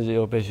gehalte binnen de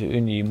Europese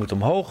Unie moet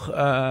omhoog.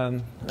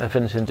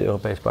 vinden ze in het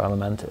Europees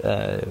Parlement.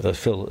 Er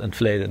is in het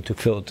verleden natuurlijk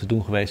veel te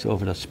doen geweest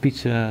over dat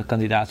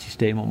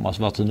spitsenkandidaatsysteem, om als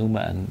wat te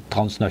noemen, en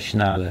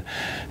transnationale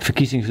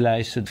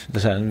verkiezingslijsten. Er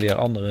zijn weer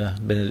andere,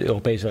 binnen de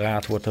Europese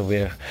Raad wordt er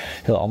weer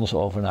heel anders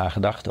over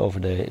nagedacht,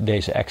 over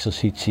deze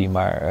exercitie,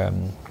 maar...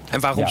 En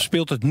waarom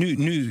speelt het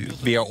nu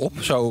weer op,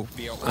 zo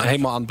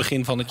helemaal aan het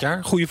begin van het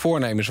jaar? Goede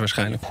voornemens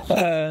waarschijnlijk.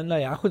 Nou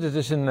ja, goed, het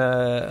is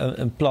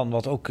een plan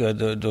wat ook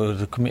door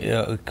de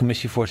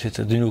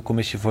commissievoorzitter, de nieuwe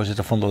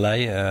commissievoorzitter von der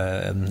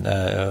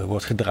Leyen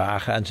wordt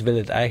gedragen. En ze willen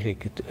het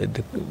eigenlijk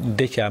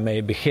dit jaar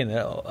mee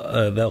beginnen,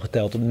 wel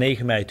geteld op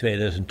 9 mei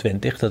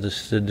 2020. Dat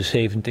is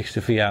de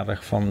 70ste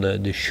verjaardag van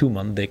de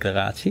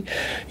Schuman-declaratie.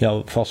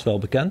 Jou vast wel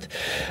bekend.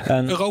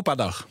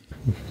 Europadag.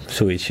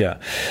 Zoiets, ja.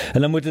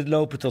 En dan moet het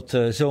lopen tot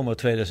zomer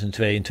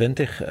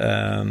 2022.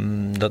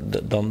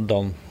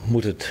 Dan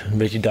moet het een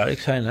beetje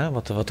duidelijk zijn, hè,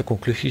 wat de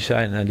conclusies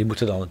zijn. En die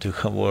moeten dan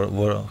natuurlijk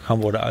gaan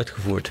worden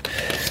uitgevoerd.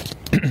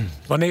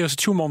 Wanneer is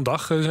het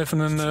Schuman-dag? Dat is even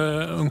een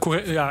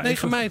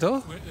 9 mei,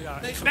 toch?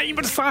 Nee,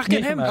 maar dat vraag ik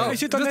aan hem. Hij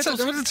zit dat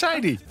zei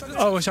hij.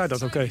 Oh, hij zei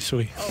dat. Oké,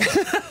 sorry.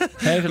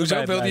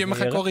 Hoezo wilde je me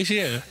gaan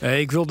corrigeren?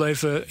 Nee, ik wilde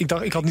even...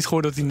 Ik had niet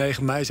gehoord dat hij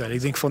 9 mei zei.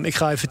 Ik denk van, ik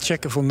ga even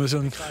checken van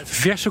zo'n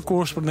verse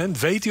correspondent.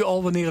 Weet u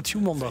al wanneer het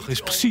Schuman-dag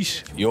is?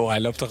 Precies. Joh, hij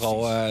loopt toch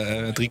al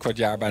 3/4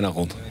 jaar bijna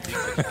rond.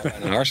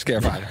 Hartstikke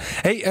ervaren.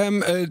 Hey,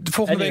 de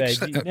volgende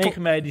week... Die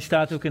 9 mei die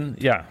staat ook in...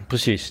 Ja,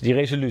 precies. Die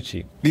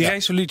resolutie. Die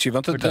resolutie,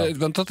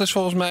 want dat is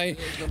volgens mij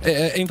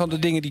een van de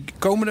dingen die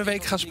komende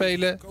week gaan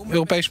spelen.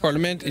 Europees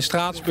Parlement in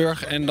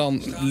Straatsburg. En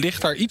dan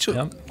ligt daar iets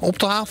op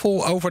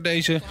tafel over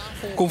deze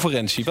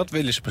conferentie. Wat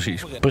willen ze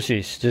precies?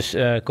 Precies. Dus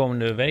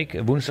komende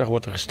week, woensdag,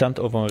 wordt er gestemd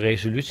over een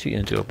resolutie in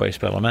het Europees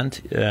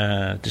Parlement.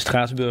 De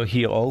Straatsburg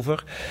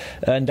hierover.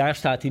 En daar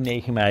staat die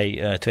 9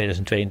 mei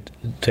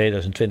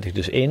 2020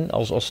 dus in.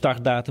 Als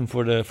startdatum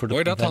voor de Hoor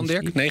je dat dan,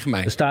 Dirk? 9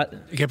 mei.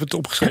 Ik heb het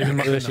opgeschreven.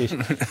 Precies.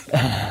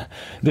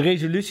 De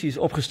resolutie is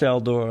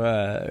opgesteld door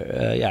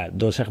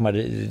zeg maar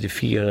de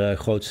 4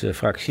 grootste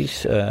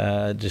fracties.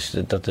 Dus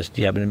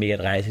die hebben een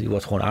meerderheid. Die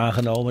wordt gewoon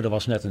aangenomen. Er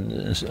was net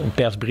een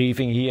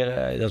persbriefing hier.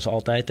 Dat is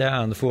altijd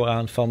aan de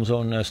voorhand van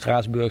zo'n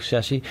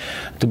Straatsburg-sessie.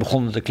 Toen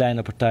begonnen de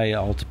kleine partijen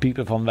al te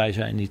piepen van wij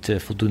zijn niet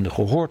voldoende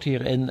gehoord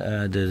hierin.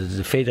 De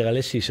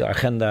federalistische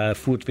agenda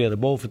voert weer de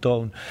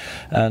boventoon.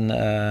 En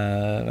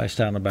wij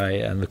staan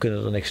erbij en we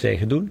kunnen er niks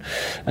tegen doen.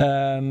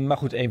 Maar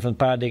goed, een van een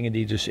paar dingen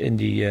die dus in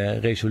die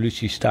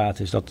resolutie staat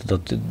is dat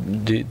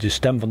de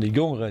stem van de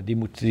jongeren die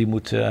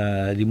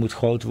moet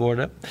groot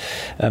worden.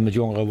 Met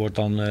jongeren wordt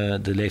dan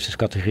de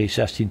leeftijdscategorie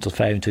 16 tot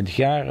 25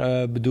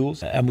 jaar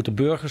bedoeld. Er moeten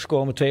burgers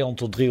komen, 200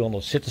 tot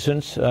 300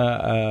 citizens.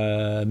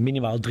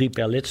 Minimaal 3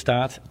 per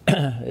lidstaat.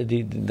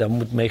 Daar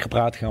moet mee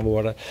gepraat gaan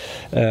worden.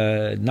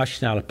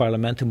 Nationale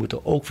parlementen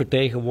moeten ook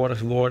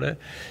vertegenwoordigd worden.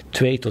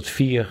 2 tot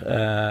 4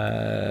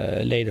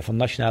 leden van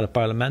nationale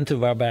parlementen.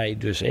 Waarbij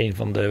dus een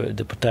van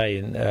de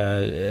partijen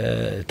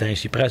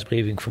tijdens die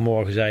persbriefing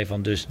vanmorgen zei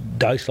van dus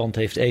Duitsland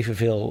heeft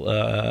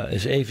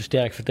is even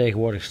sterk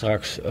vertegenwoordigd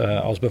straks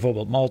als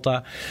bijvoorbeeld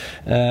Malta.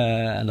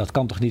 En dat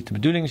kan toch niet de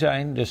bedoeling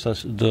zijn. Dus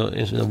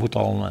er wordt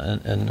al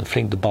een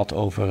flink debat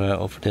over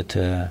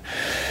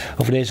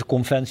deze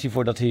conventie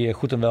voordat hij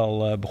goed en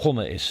wel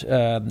begonnen is.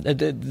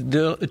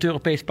 Het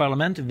Europees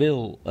Parlement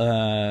wil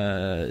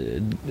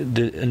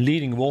een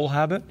leading role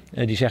hebben.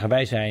 Die zeggen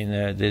wij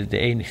zijn de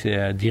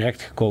enige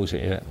direct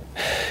gekozen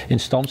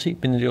instantie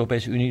binnen de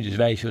Europese Unie. Dus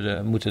wij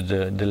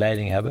moeten de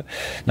leiding hebben.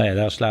 Nou ja,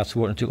 daar is het laatste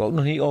woord natuurlijk ook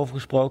nog niet over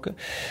gesproken.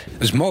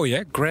 Dat is mooi,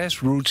 hè?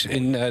 Grassroots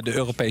in de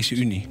Europese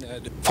Unie.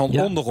 Van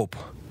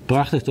onderop.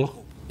 Prachtig, toch?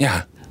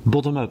 Ja.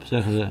 Bottom-up,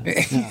 zeggen ze. Ja.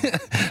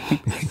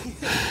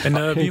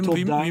 En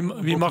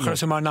wie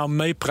mag er nou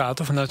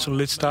meepraten vanuit zo'n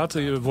lidstaat?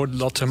 Worden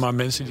dat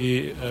mensen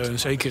die een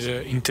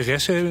zekere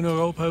interesse in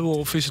Europa hebben?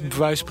 Of is het bij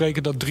wijze van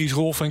spreken dat Dries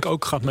Roelvink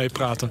ook gaat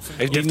meepraten?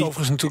 Die heeft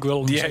overigens natuurlijk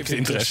wel een zekere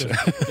interesse.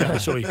 Ja,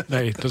 sorry.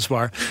 Nee, dat is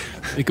waar.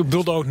 Ik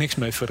bedoel er ook niks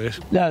mee verder.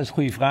 Ja, dat is een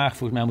goede vraag.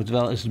 Volgens mij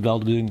is het wel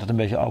de bedoeling dat een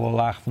beetje alle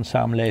lagen van de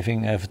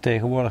samenleving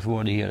vertegenwoordigd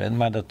worden hierin.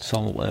 Maar dat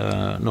zal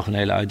nog een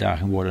hele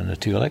uitdaging worden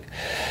natuurlijk.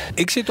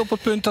 Ik zit op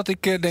het punt dat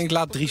ik denk,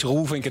 laat Dries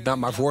Roelvink het nou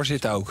maar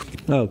voorzitten ook.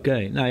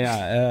 Oké, nou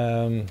ja...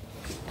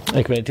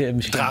 ik weet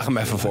misschien... Draag hem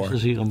even voor. Dat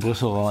is hier in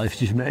Brussel wel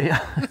eventjes mee.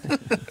 Ja.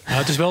 Nou,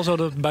 het is wel zo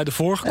dat bij de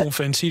vorige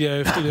conventie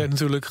heeft iedereen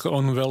natuurlijk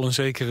gewoon wel een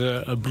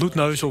zekere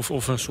bloedneus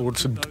of een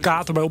soort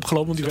kater bij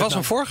opgelopen. Het was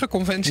een vorige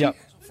conventie?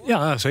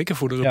 Ja, zeker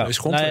voor de Europese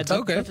grondwet.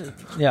 Nou ja,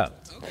 ja.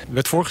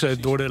 Werd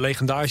voorgezet door de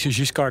legendarische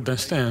Giscard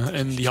d'Estaing.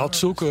 En die had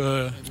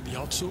zulke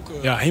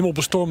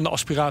hemelbestormende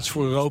aspiraties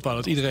voor Europa.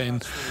 Dat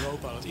iedereen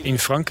in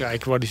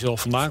Frankrijk, waar die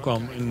zelf vandaan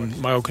kwam,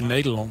 maar ook in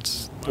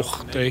Nederland,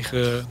 toch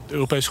tegen de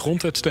Europese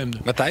grondwet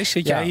stemden. Matthijs,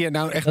 zit jij hier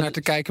nou echt naar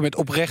te kijken met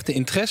oprechte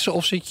interesse?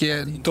 Of zit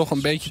je toch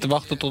een beetje te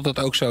wachten tot het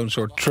ook zo'n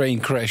soort train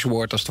crash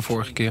wordt als de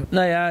vorige keer?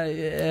 Nou ja,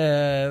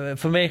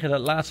 vanwege dat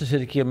laatste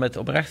zit ik hier met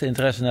oprechte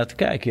interesse naar te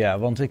kijken. Ja,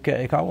 want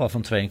ik hou wel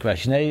van train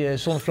crash. Nee,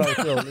 zonder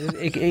flauwekul.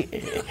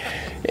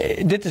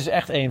 Dit is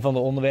echt een van de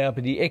onderwerpen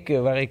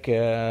waar ik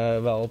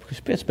wel op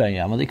gespitst ben.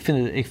 Ja. Want ik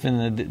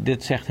vind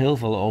dit zegt heel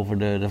veel over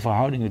de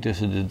verhoudingen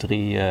tussen de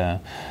drie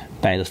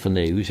pijlers van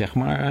de EU, zeg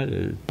maar.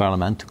 Het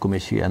parlement, de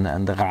commissie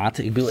en de raad.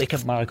 Ik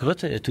heb Mark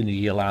Rutte, toen hij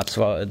hier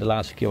de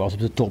laatste keer was op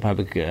de top, heb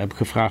ik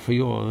gevraagd van,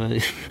 joh,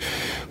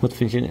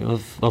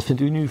 wat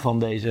vindt u nu van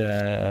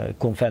deze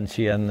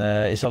conventie en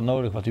is dat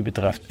nodig wat u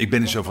betreft? Ik ben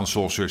niet zo van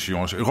soul search,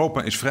 jongens.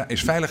 Europa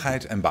is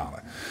veiligheid en banen.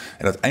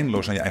 En dat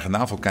eindeloos aan je eigen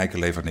navel kijken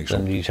levert niks op.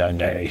 En die zei,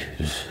 nee,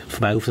 dus voor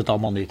mij hoeft het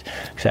allemaal niet.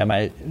 Ik zei,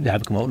 maar daar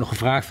heb ik hem ook nog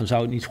gevraagd van,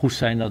 zou het niet goed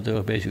zijn dat de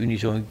Europese Unie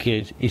zo een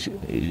keer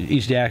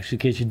iets dergelijks een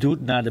keertje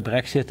doet na de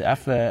Brexit,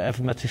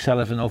 even met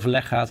zichzelf in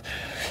overleg gaat.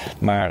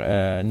 Maar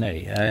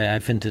nee,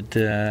 hij vindt het,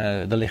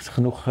 er ligt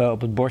genoeg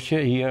op het bordje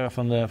hier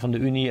van de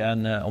Unie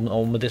en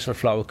om met dit soort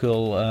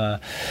flauwekul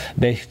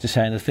bezig te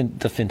zijn,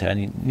 dat vindt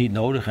hij niet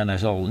nodig. En hij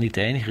zal niet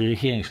de enige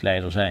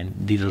regeringsleider zijn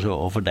die er zo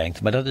over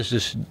denkt. Maar dat is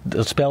dus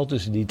dat spel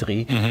tussen die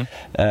drie,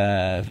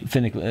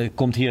 vind ik,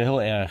 komt hier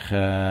heel erg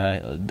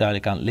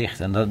duidelijk aan het licht.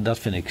 En dat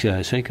vind ik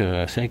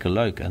zeker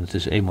leuk. En het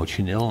is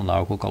emotioneel en daar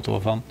hou ik ook altijd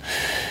wel van.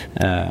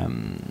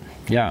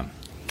 Ja.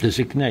 Dus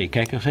ik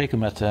kijk er zeker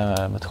met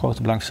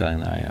grote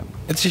belangstelling naar. Ja.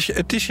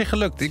 Het is je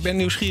gelukt. Ik ben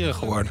nieuwsgierig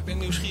geworden.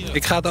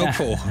 Ik ga het ook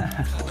volgen.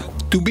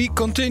 To be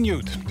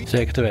continued.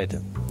 Zeker te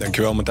weten.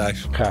 Dankjewel,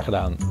 Matthijs. Graag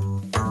gedaan.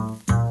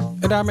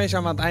 En daarmee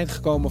zijn we aan het eind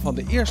gekomen van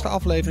de eerste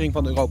aflevering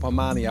van Europa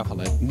Mania van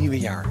het nieuwe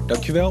jaar.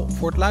 Dankjewel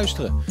voor het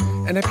luisteren.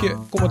 En heb je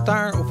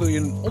commentaar of wil je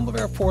een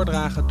onderwerp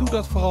voordragen? Doe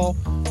dat vooral.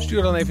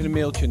 Stuur dan even een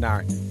mailtje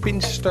naar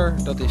Pinster,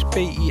 dat is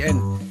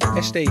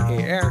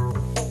PINSTER,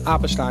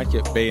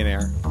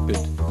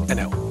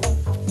 @bnr.nl.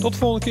 Tot de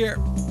volgende keer.